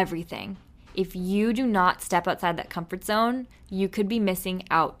 everything. If you do not step outside that comfort zone, you could be missing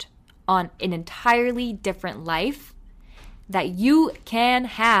out on an entirely different life that you can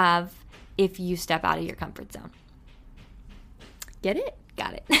have if you step out of your comfort zone. Get it?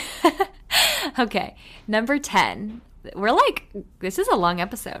 Got it. Okay, number 10. This is a long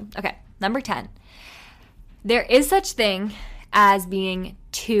episode. Okay, number 10. There is such thing as being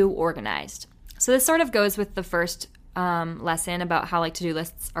too organized. So this sort of goes with the first lesson about how to-do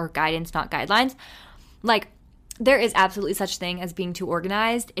lists are guidance, not guidelines. There is absolutely such thing as being too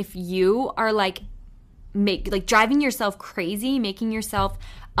organized. If you are driving yourself crazy, making yourself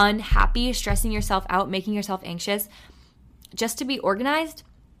unhappy, stressing yourself out, making yourself anxious, just to be organized,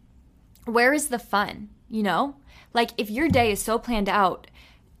 where is the fun, you know? If your day is so planned out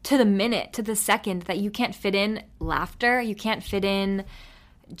to the minute, to the second, that you can't fit in laughter, you can't fit in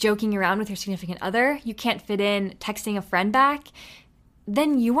joking around with your significant other, you can't fit in texting a friend back,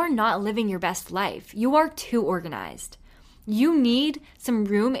 then you are not living your best life. You are too organized. You need some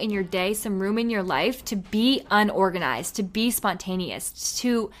room in your day, some room in your life to be unorganized, to be spontaneous,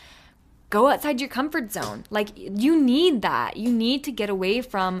 to go outside your comfort zone. You need that. You need to get away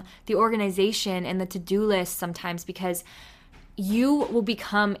from the organization and the to-do list sometimes, because you will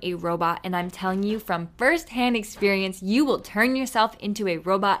become a robot. And I'm telling you from firsthand experience, you will turn yourself into a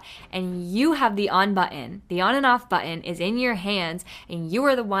robot, and you have the on button. The on and off button is in your hands, and you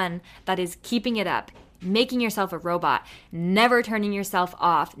are the one that is keeping it up, making yourself a robot, never turning yourself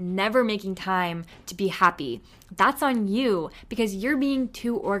off, never making time to be happy. That's on you, because you're being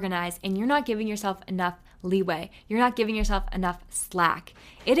too organized and you're not giving yourself enough leeway. You're not giving yourself enough slack.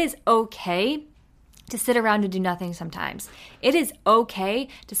 It is okay to sit around and do nothing sometimes. It is okay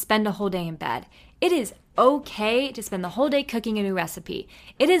to spend a whole day in bed. It is okay to spend the whole day cooking a new recipe.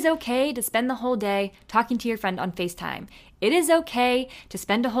 It is okay to spend the whole day talking to your friend on FaceTime. It is okay to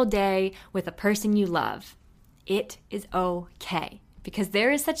spend a whole day with a person you love. It is okay, because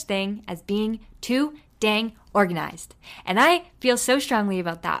there is such thing as being too dang organized. And I feel so strongly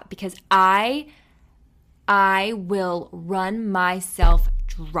about that, because I will run myself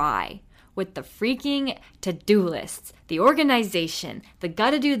dry with the freaking to-do lists, the organization, the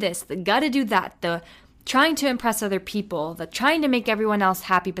gotta do this, the gotta do that, the trying to impress other people, the trying to make everyone else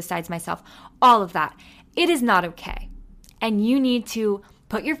happy besides myself, all of that. It is not okay. And you need to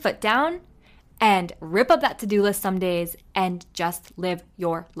put your foot down and rip up that to-do list some days and just live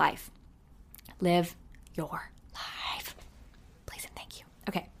your life. Live your life. Please and thank you.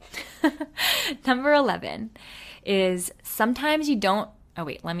 Okay. Number 11 is sometimes you don't. Oh,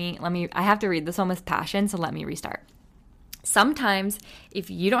 wait, let me, I have to read this one with passion, so let me restart. Sometimes if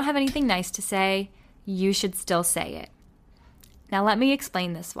you don't have anything nice to say, you should still say it. Now, let me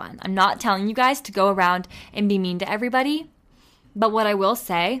explain this one. I'm not telling you guys to go around and be mean to everybody, but what I will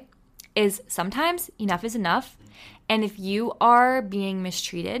say is sometimes enough is enough. And if you are being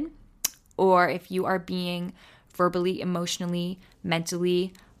mistreated, or if you are being verbally, emotionally,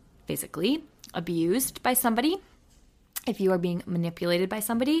 mentally, physically abused by somebody, if you are being manipulated by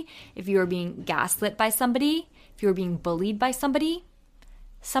somebody, if you are being gaslit by somebody, if you are being bullied by somebody,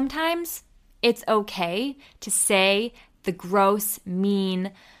 sometimes it's okay to say the gross,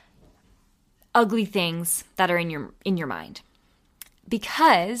 mean, ugly things that are in your mind,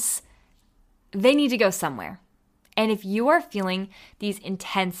 because they need to go somewhere. And if you are feeling these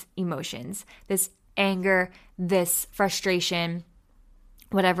intense emotions, this anger, this frustration,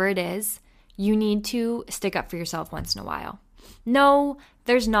 whatever it is, you need to stick up for yourself once in a while. No,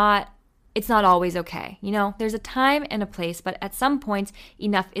 it's not always okay. There's a time and a place, but at some points,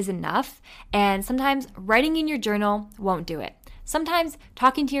 enough is enough. And sometimes writing in your journal won't do it. Sometimes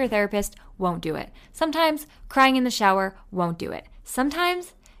talking to your therapist won't do it. Sometimes crying in the shower won't do it.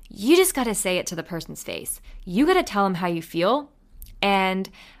 Sometimes you just got to say it to the person's face. You got to tell them how you feel. And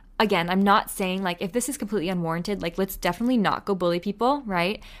again, I'm not saying if this is completely unwarranted, let's definitely not go bully people,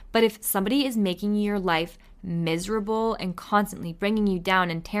 right? But if somebody is making your life miserable and constantly bringing you down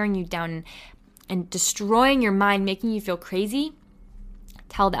and tearing you down and destroying your mind, making you feel crazy,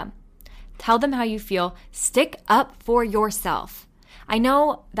 tell them. Tell them how you feel. Stick up for yourself. I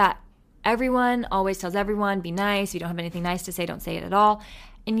know that everyone always tells everyone, be nice. If you don't have anything nice to say, don't say it at all.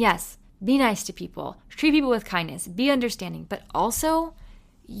 And yes, be nice to people. Treat people with kindness. Be understanding. But also,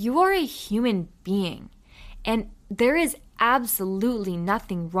 you are a human being. And there is absolutely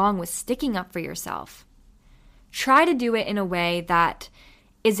nothing wrong with sticking up for yourself. Try to do it in a way that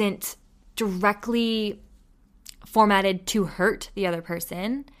isn't directly formatted to hurt the other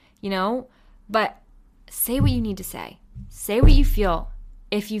person, but say what you need to say. Say what you feel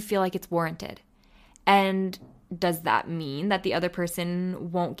if you feel like it's warranted. And does that mean that the other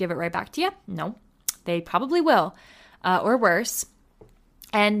person won't give it right back to you? No, they probably will, or worse.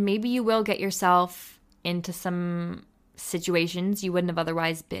 And maybe you will get yourself into some situations you wouldn't have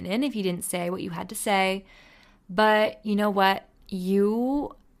otherwise been in if you didn't say what you had to say. But you know what?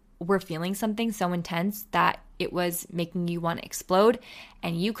 You were feeling something so intense that it was making you want to explode,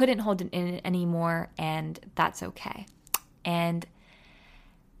 and you couldn't hold it in anymore, and that's okay. And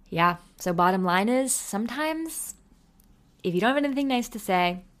yeah, so bottom line is, sometimes if you don't have anything nice to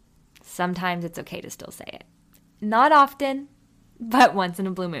say, sometimes it's okay to still say it. Not often, but once in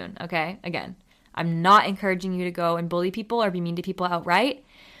a blue moon, okay? Again, I'm not encouraging you to go and bully people or be mean to people outright,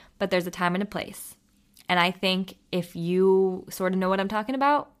 but there's a time and a place. And I think if you sort of know what I'm talking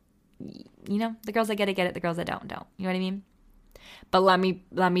about, the girls that get it, the girls that don't. You know what I mean? But let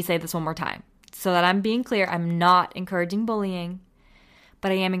me say this one more time so that I'm being clear. I'm not encouraging bullying,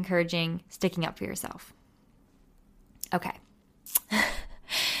 but I am encouraging sticking up for yourself. Okay.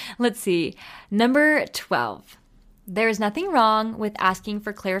 Let's see. Number 12. There is nothing wrong with asking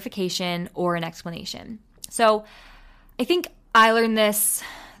for clarification or an explanation. So I think I learned this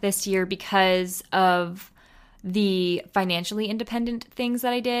year because of the financially independent things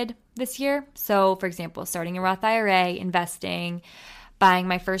that I did this year. So for example, starting a Roth IRA, investing,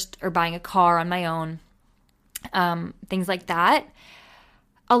 buying a car on my own, things like that.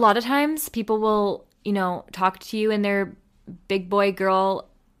 A lot of times people will, talk to you in their big boy girl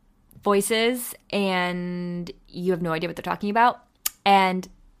voices and you have no idea what they're talking about. And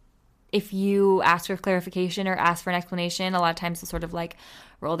if you ask for clarification or ask for an explanation, a lot of times they'll sort of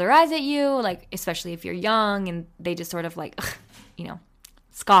roll their eyes at you, especially if you're young, and they just sort of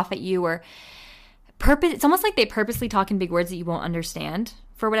scoff at you, or it's almost like they purposely talk in big words that you won't understand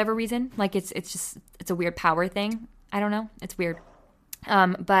for whatever reason. It's a weird power thing. I don't know. It's weird.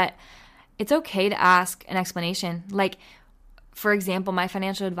 But it's okay to ask an explanation. For example, my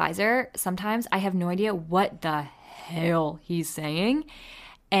financial advisor, sometimes I have no idea what the hell he's saying.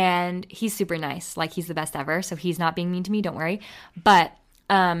 And he's super nice. He's the best ever. So he's not being mean to me. Don't worry. But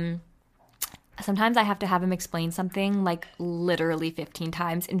sometimes I have to have him explain something literally 15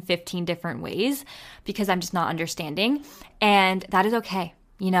 times in 15 different ways because I'm just not understanding. And that is okay.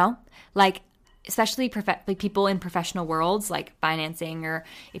 Especially people in professional worlds, like financing, or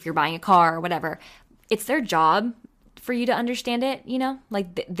if you're buying a car or whatever, it's their job for you to understand it,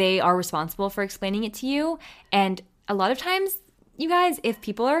 they are responsible for explaining it to you. And a lot of times, you guys, if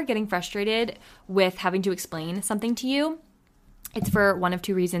people are getting frustrated with having to explain something to you, it's for one of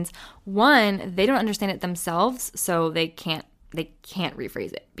two reasons. One, they don't understand it themselves, so they can't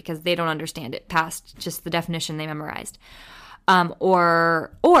rephrase it because they don't understand it past just the definition they memorized. Or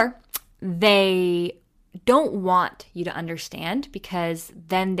they don't want you to understand because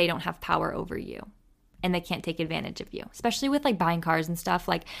then they don't have power over you and they can't take advantage of you, especially with buying cars and stuff.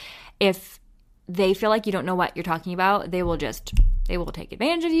 If they feel like you don't know what you're talking about, they will just They will take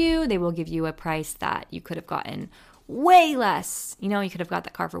advantage of you. They will give you a price that you could have gotten way less. You could have got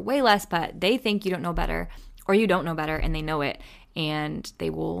that car for way less, but they think you don't know better, or you don't know better and they know it, and they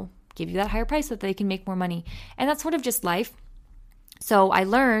will give you that higher price so that they can make more money. And that's sort of just life. So I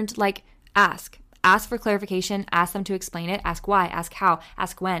learned, ask for clarification, ask them to explain it, ask why, ask how,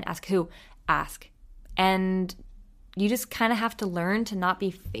 ask when, ask who, ask. And you just kind of have to learn to not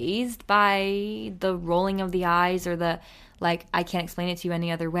be fazed by the rolling of the eyes or the I can't explain it to you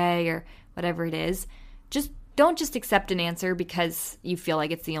any other way or whatever it is. Don't just accept an answer because you feel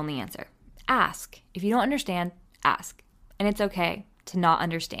like it's the only answer. Ask. If you don't understand, ask. And it's okay to not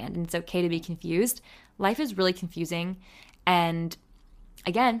understand, and it's okay to be confused. Life is really confusing, and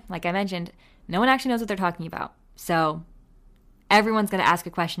again, like I mentioned, no one actually knows what they're talking about. So everyone's going to ask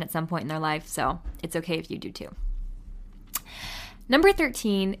a question at some point in their life, so it's okay if you do too. Number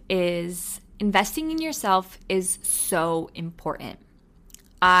 13 is investing in yourself is so important.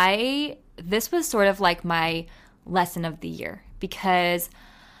 This was sort of like my lesson of the year, because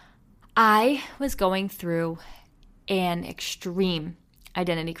I was going through an extreme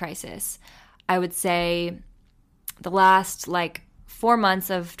identity crisis. I would say the last 4 months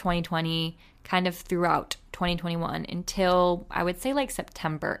of 2020, kind of throughout 2021 until I would say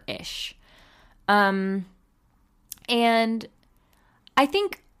September-ish. And I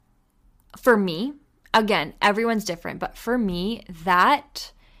think for me, again, everyone's different, but for me,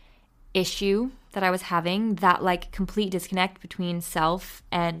 that issue that I was having, that complete disconnect between self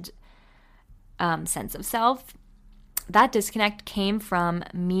and sense of self, that disconnect came from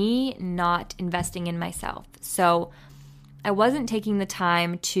me not investing in myself. So I wasn't taking the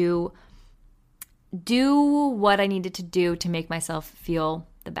time to do what I needed to do to make myself feel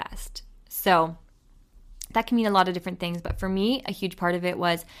the best. So that can mean a lot of different things, but for me, a huge part of it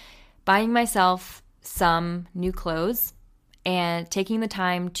was buying myself some new clothes and taking the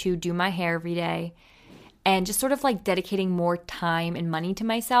time to do my hair every day and just sort of dedicating more time and money to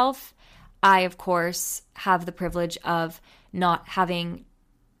myself. I, of course, have the privilege of not having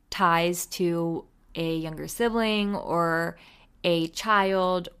ties to a younger sibling or a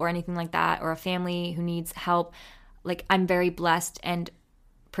child or anything like that, or a family who needs help. I'm very blessed and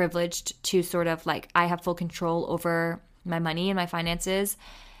privileged to sort of I have full control over my money and my finances.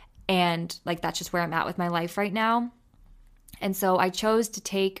 And that's just where I'm at with my life right now. And so I chose to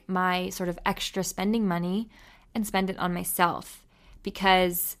take my sort of extra spending money and spend it on myself,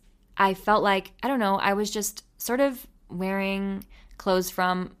 because I felt I was just sort of wearing clothes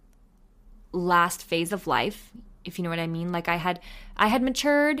from last phase of life, if you know what I mean. I had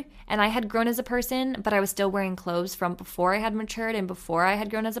matured and I had grown as a person, but I was still wearing clothes from before I had matured and before I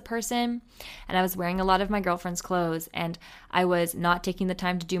had grown as a person. And I was wearing a lot of my girlfriend's clothes, and I was not taking the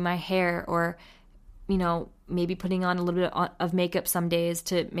time to do my hair, or maybe putting on a little bit of makeup some days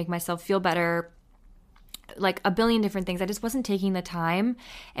to make myself feel better. A billion different things. I just wasn't taking the time.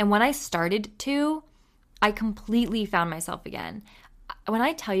 And when I started to, I completely found myself again. When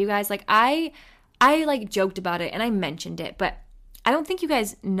I tell you guys, I joked about it and I mentioned it, but I don't think you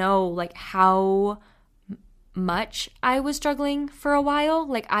guys know how much I was struggling for a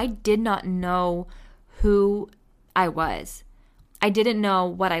while. I did not know who I was. I didn't know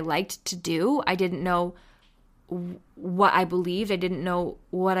what I liked to do. I didn't know what I believed. I didn't know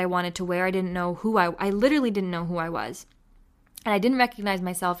what I wanted to wear. I didn't know who I literally didn't know who I was. And I didn't recognize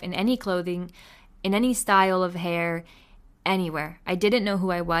myself in any clothing, in any style of hair, anywhere. I didn't know who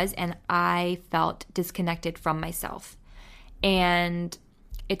I was, and I felt disconnected from myself. And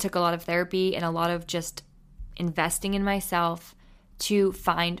it took a lot of therapy and a lot of just investing in myself to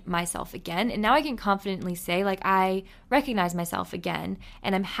find myself again. And now I can confidently say, I recognize myself again,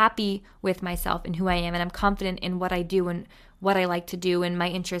 and I'm happy with myself and who I am, and I'm confident in what I do and what I like to do and my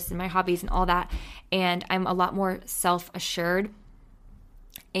interests and my hobbies and all that. And I'm a lot more self-assured.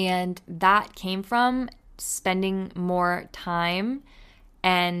 And that came from spending more time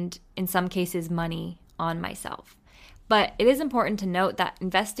and, in some cases, money on myself. But it is important to note that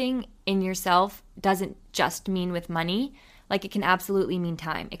investing in yourself doesn't just mean with money. It can absolutely mean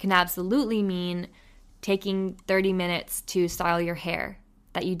time. It can absolutely mean taking 30 minutes to style your hair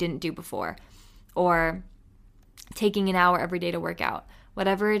that you didn't do before, or taking an hour every day to work out.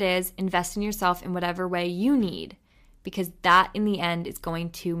 Whatever it is, invest in yourself in whatever way you need, because that in the end is going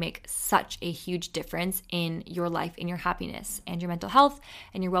to make such a huge difference in your life, in your happiness and your mental health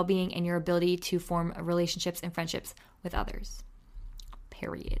and your well-being and your ability to form relationships and friendships with others.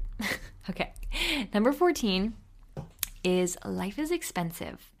 Period. Okay. Number 14 is life is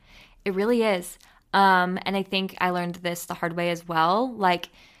expensive. It really is. And I think I learned this the hard way as well.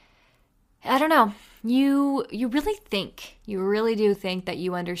 I don't know. You really do think that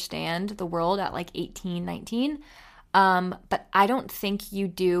you understand the world at like 18, 19. But I don't think you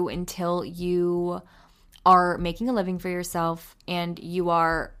do until you are making a living for yourself and you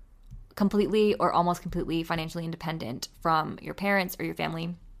are completely or almost completely financially independent from your parents or your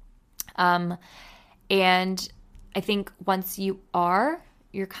family. And I think once you're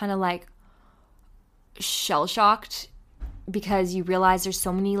kind of like shell-shocked because you realize there's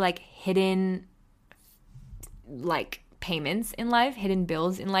so many like hidden like payments in life, hidden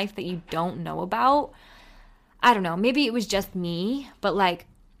bills in life that you don't know about. I don't know, maybe it was just me, but like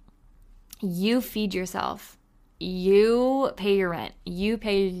you feed yourself, you pay your rent, you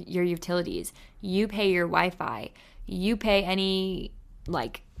pay your utilities, you pay your Wi-Fi, you pay any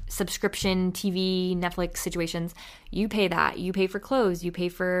like subscription TV, Netflix situations, you pay that, you pay for clothes, you pay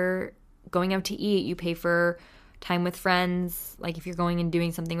for going out to eat, you pay for time with friends, like if you're going and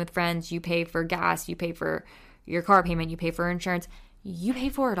doing something with friends, you pay for gas, you pay for your car payment, you pay for insurance, you pay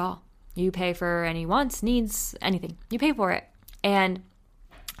for it all. You pay for any wants, needs, anything. You pay for it. And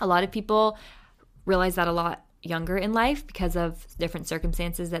a lot of people realize that a lot younger in life because of different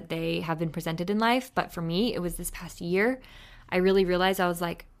circumstances that they have been presented in life. But for me, it was this past year, I really realized I was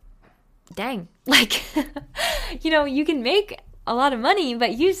like, dang, like, you can make a lot of money,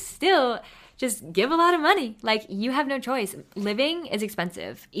 but you still just give a lot of money. Like, you have no choice. Living is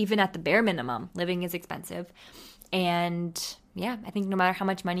expensive. Even at the bare minimum, living is expensive. And yeah, I think no matter how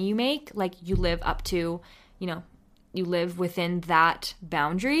much money you make, like you live up to, you live within that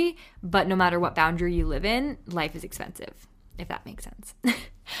boundary, but no matter what boundary you live in, life is expensive, if that makes sense.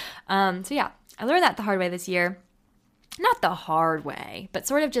 So yeah, I learned that the hard way this year. Not the hard way, but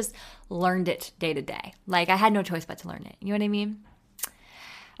sort of just learned it day to day. Like I had no choice but to learn it. You know what I mean?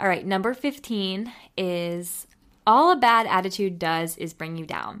 All right, number 15 is all a bad attitude does is bring you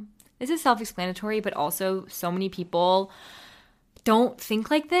down. This is self-explanatory, but also so many people don't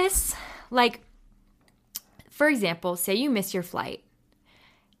think like this. Like, for example, say you miss your flight.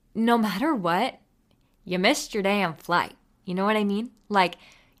 No matter what, you missed your damn flight. You know what I mean? Like,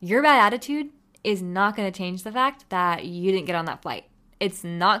 your bad attitude is not going to change the fact that you didn't get on that flight. It's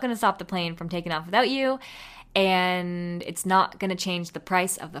not going to stop the plane from taking off without you, and it's not going to change the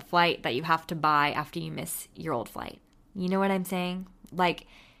price of the flight that you have to buy after you miss your old flight. You know what I'm saying? Like,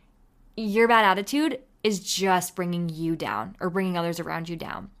 your bad attitude is just bringing you down or bringing others around you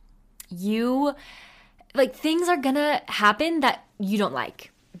down. Things are going to happen that you don't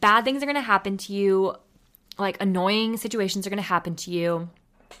like. Bad things are going to happen to you. Like, annoying situations are going to happen to you.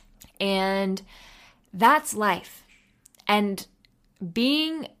 And that's life. And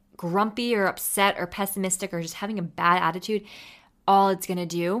being grumpy or upset or pessimistic or just having a bad attitude, all it's going to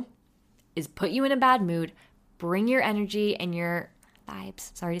do is put you in a bad mood, bring your energy and your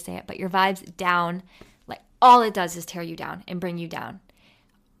vibes, sorry to say it, but your vibes down. Like, all it does is tear you down and bring you down.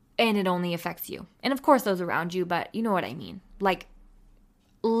 And it only affects you. And of course those around you, but you know what I mean. Like,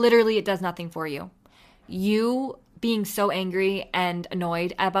 literally it does nothing for you. You being so angry and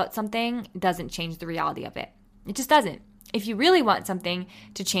annoyed about something doesn't change the reality of it. It just doesn't. If you really want something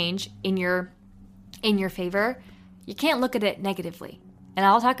to change in your favor, you can't look at it negatively. And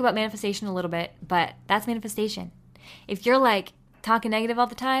I'll talk about manifestation a little bit, but that's manifestation. If you're like talking negative all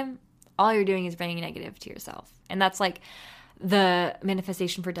the time, all you're doing is bringing negative to yourself. And that's like the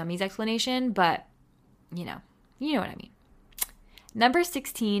manifestation for dummies explanation, but you know what I mean. Number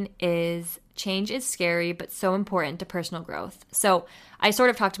 16 is change is scary, but so important to personal growth. So I sort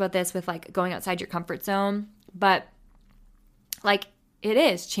of talked about this with like going outside your comfort zone, but like it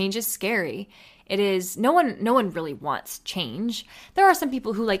is, change is scary. It is, no one really wants change. There are some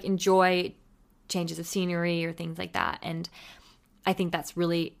people who like enjoy changes of scenery or things like that. And I think that's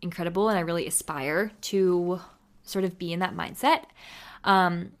really incredible. And I really aspire to sort of be in that mindset.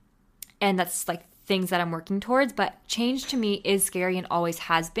 And that's like things that I'm working towards, but change to me is scary and always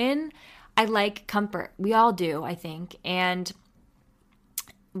has been. I like comfort. We all do, I think. And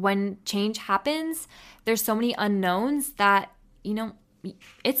when change happens, there's so many unknowns that,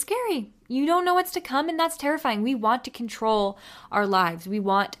 it's scary. You don't know what's to come, and that's terrifying. We want to control our lives. We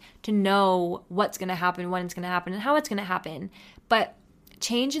want to know what's going to happen, when it's going to happen, and how it's going to happen. But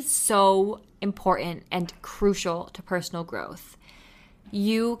change is so important and crucial to personal growth.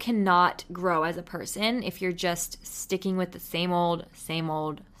 You cannot grow as a person if you're just sticking with the same old.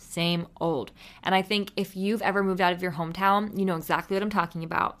 And I think if you've ever moved out of your hometown, you know exactly what I'm talking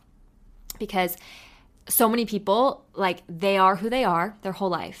about. Because so many people, like, they are who they are their whole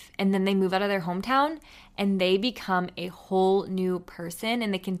life. And then they move out of their hometown and they become a whole new person.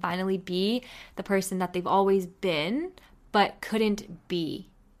 And they can finally be the person that they've always been, but couldn't be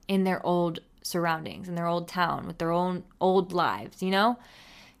in their old surroundings, in their old town, with their own old lives, you know?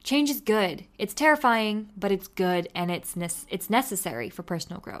 Change is good. It's terrifying, but it's good, and it's necessary for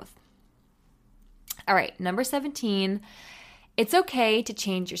personal growth. All right, number 17, it's okay to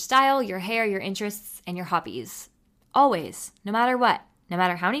change your style, your hair, your interests, and your hobbies. Always, no matter what, no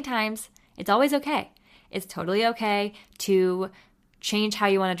matter how many times, it's always okay. It's totally okay to change how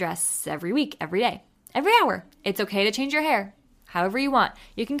you want to dress every week, every day, every hour. It's okay to change your hair however you want.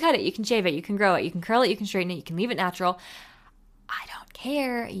 You can cut it, you can shave it, you can grow it, you can curl it, you can straighten it, you can leave it natural. I don't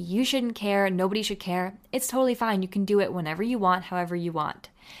care. You shouldn't care. Nobody should care. It's totally fine. You can do it whenever you want, however you want.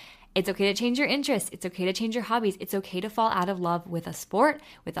 It's okay to change your interests. It's okay to change your hobbies. It's okay to fall out of love with a sport,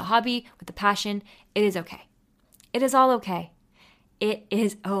 with a hobby, with a passion. It is okay. It is all okay. It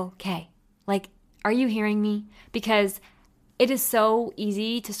is okay. Like, are you hearing me? Because it is so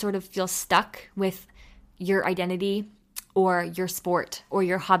easy to sort of feel stuck with your identity or your sport or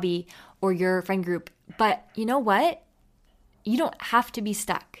your hobby or your friend group. But you know what? You don't have to be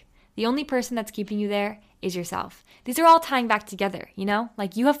stuck. The only person that's keeping you there is yourself. These are all tying back together, you know?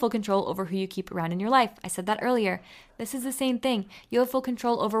 Like, you have full control over who you keep around in your life. I said that earlier. This is the same thing. You have full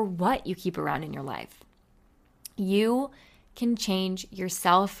control over what you keep around in your life. You can change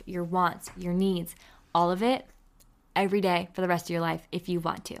yourself, your wants, your needs, all of it every day for the rest of your life if you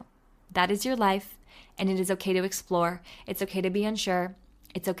want to. That is your life, and it is okay to explore. It's okay to be unsure.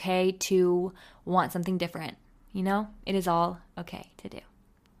 It's okay to want something different. You know, it is all okay to do.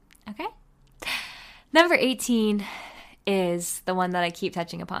 Okay? Number 18 is the one that I keep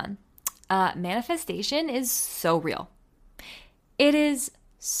touching upon. Manifestation is so real. It is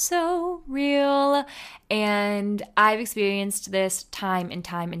so real. And I've experienced this time and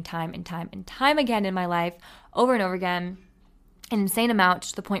time again in my life, over and over again, an insane amount,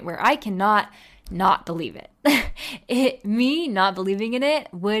 to the point where I cannot not believe it. Me not believing in it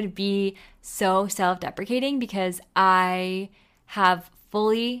would be so self-deprecating, because I have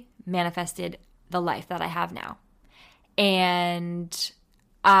fully manifested the life that I have now. And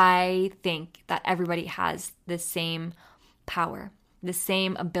I think that everybody has the same power, the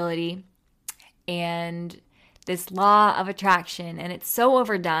same ability, and this law of attraction. And it's so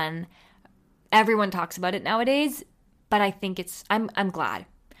overdone. Everyone talks about it nowadays, but I think I'm glad.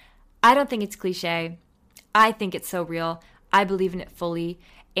 I don't think it's cliche. I think it's so real. I believe in it fully.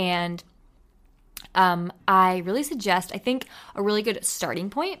 And I really suggest, I think a really good starting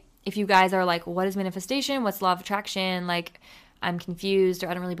point, if you guys are like, what is manifestation? What's law of attraction? Like, I'm confused, or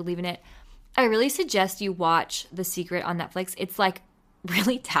I don't really believe in it. I really suggest you watch The Secret on Netflix. It's like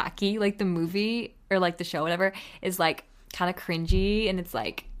really tacky. Like, the movie or like the show, whatever, is like kind of cringy. And it's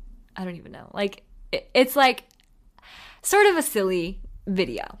like, I don't even know. Like, it's like sort of a silly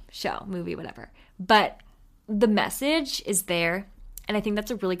video, show, movie, whatever. But the message is there. And I think that's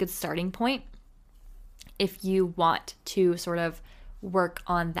a really good starting point if you want to sort of work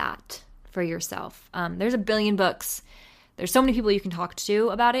on that for yourself. There's a billion books. There's so many people you can talk to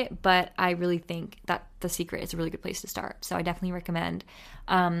about it, but I really think that The Secret is a really good place to start. So I definitely recommend.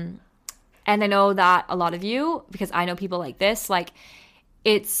 And I know that a lot of you, because I know people like this, like,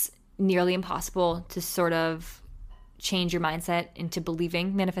 it's nearly impossible to sort of change your mindset into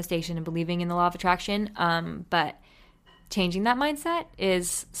believing manifestation and believing in the law of attraction. But changing that mindset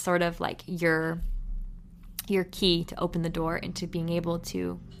is sort of like your key to open the door into being able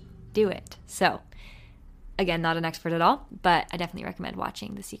to do it. So again, not an expert at all, but I definitely recommend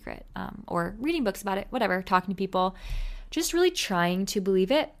watching The Secret, or reading books about it, whatever, talking to people, just really trying to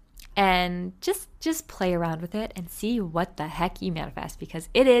believe it, and just play around with it and see what the heck you manifest, because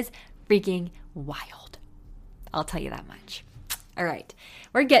it is freaking wild. I'll tell you that much. All right,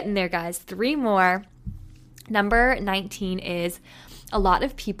 we're getting there, guys. 3 more. Number 19 is, a lot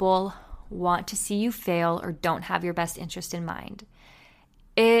of people want to see you fail or don't have your best interest in mind.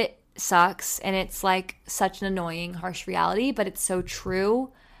 It sucks, and it's like such an annoying, harsh reality, but it's so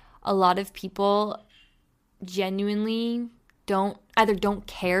true. A lot of people genuinely don't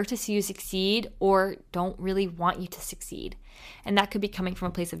care to see you succeed, or don't really want you to succeed. And that could be coming from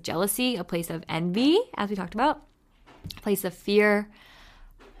a place of jealousy, a place of envy, as we talked about, a place of fear,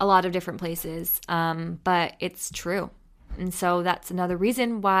 a lot of different places. But it's true. And so that's another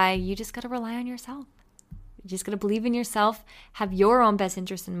reason why you just got to rely on yourself. You just got to believe in yourself, have your own best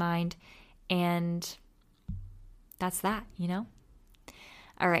interest in mind, and that's that, you know?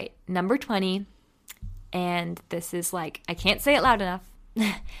 All right, number 20, and this is like, I can't say it loud enough.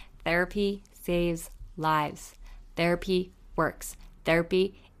 Therapy saves lives. Therapy works.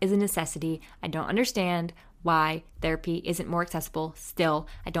 Therapy is a necessity. I don't understand why therapy isn't more accessible still.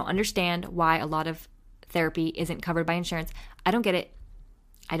 I don't understand why a lot of therapy isn't covered by insurance. I don't get it.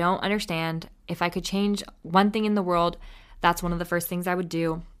 I don't understand. If I could change one thing in the world, that's one of the first things I would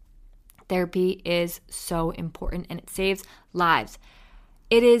do. Therapy is so important and it saves lives.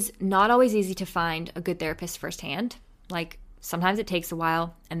 It is not always easy to find a good therapist firsthand. Like sometimes it takes a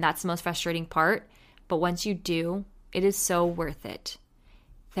while and that's the most frustrating part. But once you do, it is so worth it.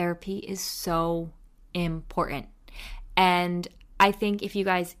 Therapy is so important. And I think if you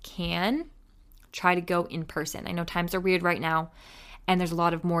guys can, try to go in person. I know times are weird right now and there's a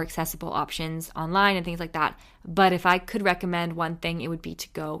lot of more accessible options online and things like that. But if I could recommend one thing, it would be to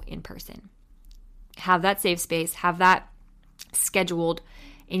go in person. Have that safe space, have that scheduled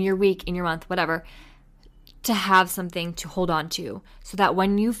in your week, in your month, whatever, to have something to hold on to so that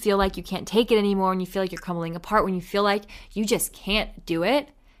when you feel like you can't take it anymore, when you feel like you're crumbling apart, when you feel like you just can't do it,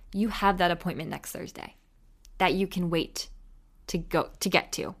 you have that appointment next Thursday that you can wait to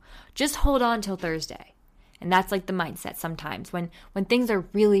get to. Just hold on till Thursday. And that's like the mindset sometimes. When things are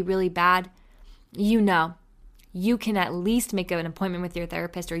really, really bad, you know, you can at least make an appointment with your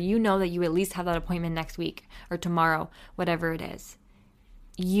therapist, or you know that you at least have that appointment next week or tomorrow, whatever it is.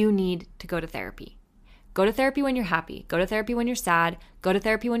 You need to go to therapy. Go to therapy when you're happy. Go to therapy when you're sad. Go to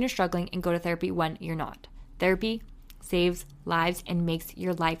therapy when you're struggling, and go to therapy when you're not. Therapy saves lives and makes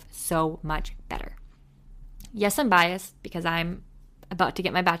your life so much better. Yes, I'm biased because I'm about to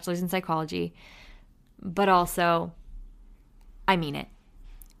get my bachelor's in psychology, but also, I mean it.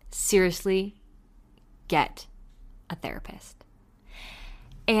 Seriously, get a therapist.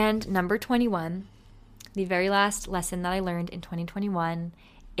 And number 21, the very last lesson that I learned in 2021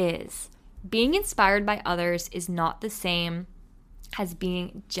 is being inspired by others is not the same as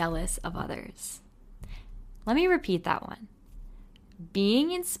being jealous of others. Let me repeat that one.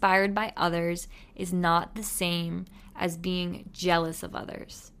 Being inspired by others is not the same as being jealous of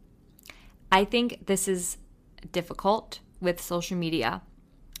others. I think this is difficult with social media.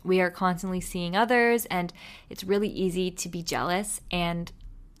 We are constantly seeing others, and it's really easy to be jealous and,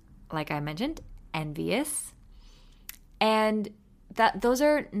 like I mentioned, envious. And those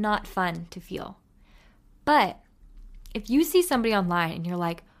are not fun to feel. But if you see somebody online and you're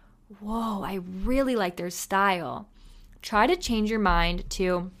like, whoa, I really like their style, try to change your mind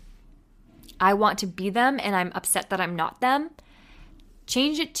to, I want to be them and I'm upset that I'm not them.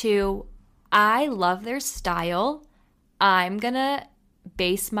 Change it to, I love their style. I'm going to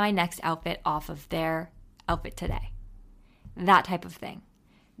base my next outfit off of their outfit today. That type of thing.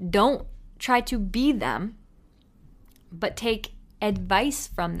 Don't try to be them, but take advice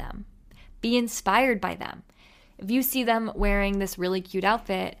from them. Be inspired by them. If you see them wearing this really cute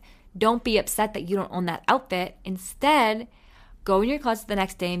outfit, don't be upset that you don't own that outfit. Instead, go in your closet the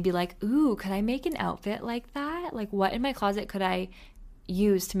next day and be like, ooh, could I make an outfit like that? Like, what in my closet could I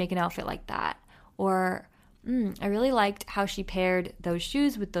use to make an outfit like that? Or, I really liked how she paired those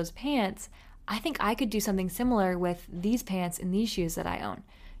shoes with those pants. I think I could do something similar with these pants and these shoes that I own.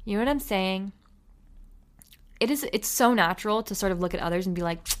 You know what I'm saying? It's so natural to sort of look at others and be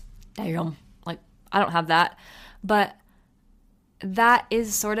like, damn, like, I don't have that. But that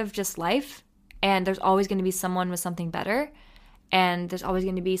is sort of just life. And there's always going to be someone with something better. And there's always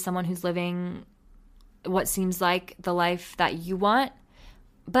going to be someone who's living what seems like the life that you want.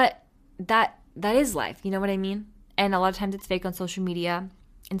 But that is life. You know what I mean? And a lot of times it's fake on social media.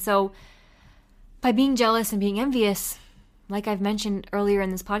 And so by being jealous and being envious, like I've mentioned earlier in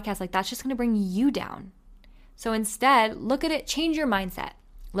this podcast, like that's just going to bring you down. So instead, look at it, change your mindset.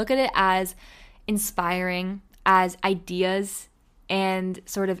 Look at it as inspiring, as ideas, and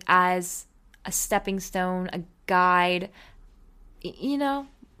sort of as a stepping stone, a guide. You know,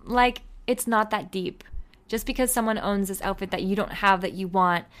 like it's not that deep. Just because someone owns this outfit that you don't have that you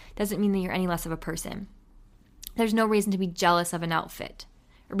want doesn't mean that you're any less of a person. There's no reason to be jealous of an outfit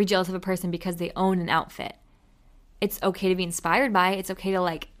or be jealous of a person because they own an outfit. It's okay to be inspired by it. It's okay to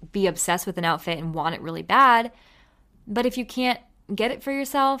like be obsessed with an outfit and want it really bad. But if you can't get it for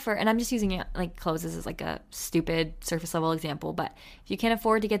yourself, and I'm just using it like clothes as like a stupid surface level example, but if you can't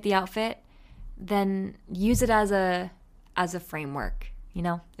afford to get the outfit, then use it as a framework. You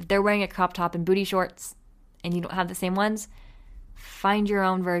know, if they're wearing a crop top and booty shorts and you don't have the same ones, find your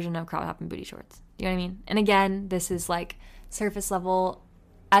own version of crop top and booty shorts. Do you know what I mean? And again, this is like surface level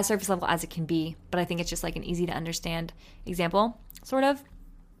as it can be, but I think it's just like an easy to understand example, sort of.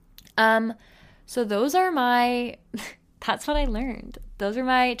 So those are that's what I learned. Those are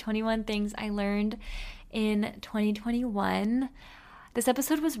my 21 things I learned in 2021. This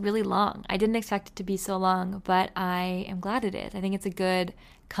episode was really long. I didn't expect it to be so long, but I am glad it is. I think it's a good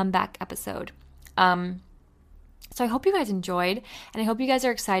comeback episode. So I hope you guys enjoyed, and I hope you guys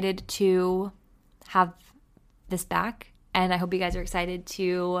are excited to have this back And I hope you guys are excited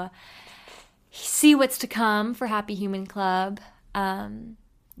to see what's to come for Happy Human Club.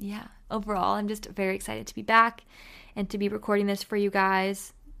 Overall, I'm just very excited to be back and to be recording this for you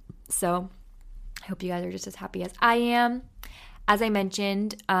guys. So I hope you guys are just as happy as I am. As I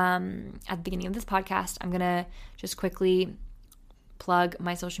mentioned at the beginning of this podcast, I'm going to just quickly plug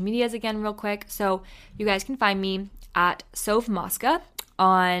my social medias again real quick. So you guys can find me at Soph Mosca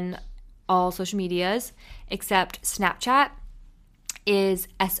on all social medias except Snapchat is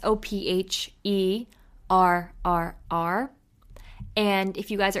SOPHERRR. And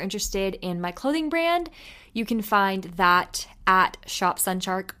if you guys are interested in my clothing brand, you can find that at Shop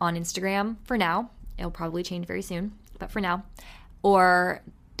Sunshark on Instagram for now. It'll probably change very soon, but for now. Or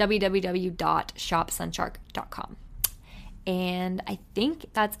www.shopsunshark.com. And I think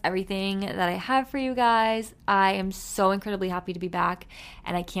that's everything that I have for you guys. I am so incredibly happy to be back,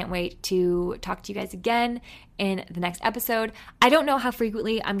 and I can't wait to talk to you guys again in the next episode. I don't know how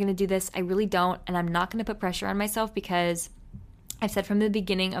frequently I'm going to do this. I really don't, and I'm not going to put pressure on myself because I've said from the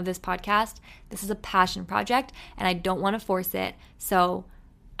beginning of this podcast, this is a passion project, and I don't want to force it. So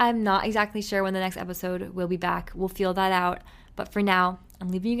I'm not exactly sure when the next episode will be back. We'll feel that out. But for now, I'm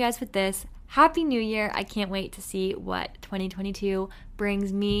leaving you guys with this. Happy New Year. I can't wait to see what 2022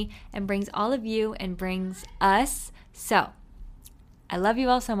 brings me and brings all of you and brings us. So I love you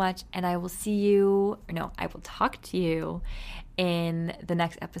all so much, and I will I will talk to you in the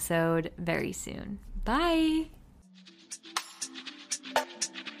next episode very soon. Bye.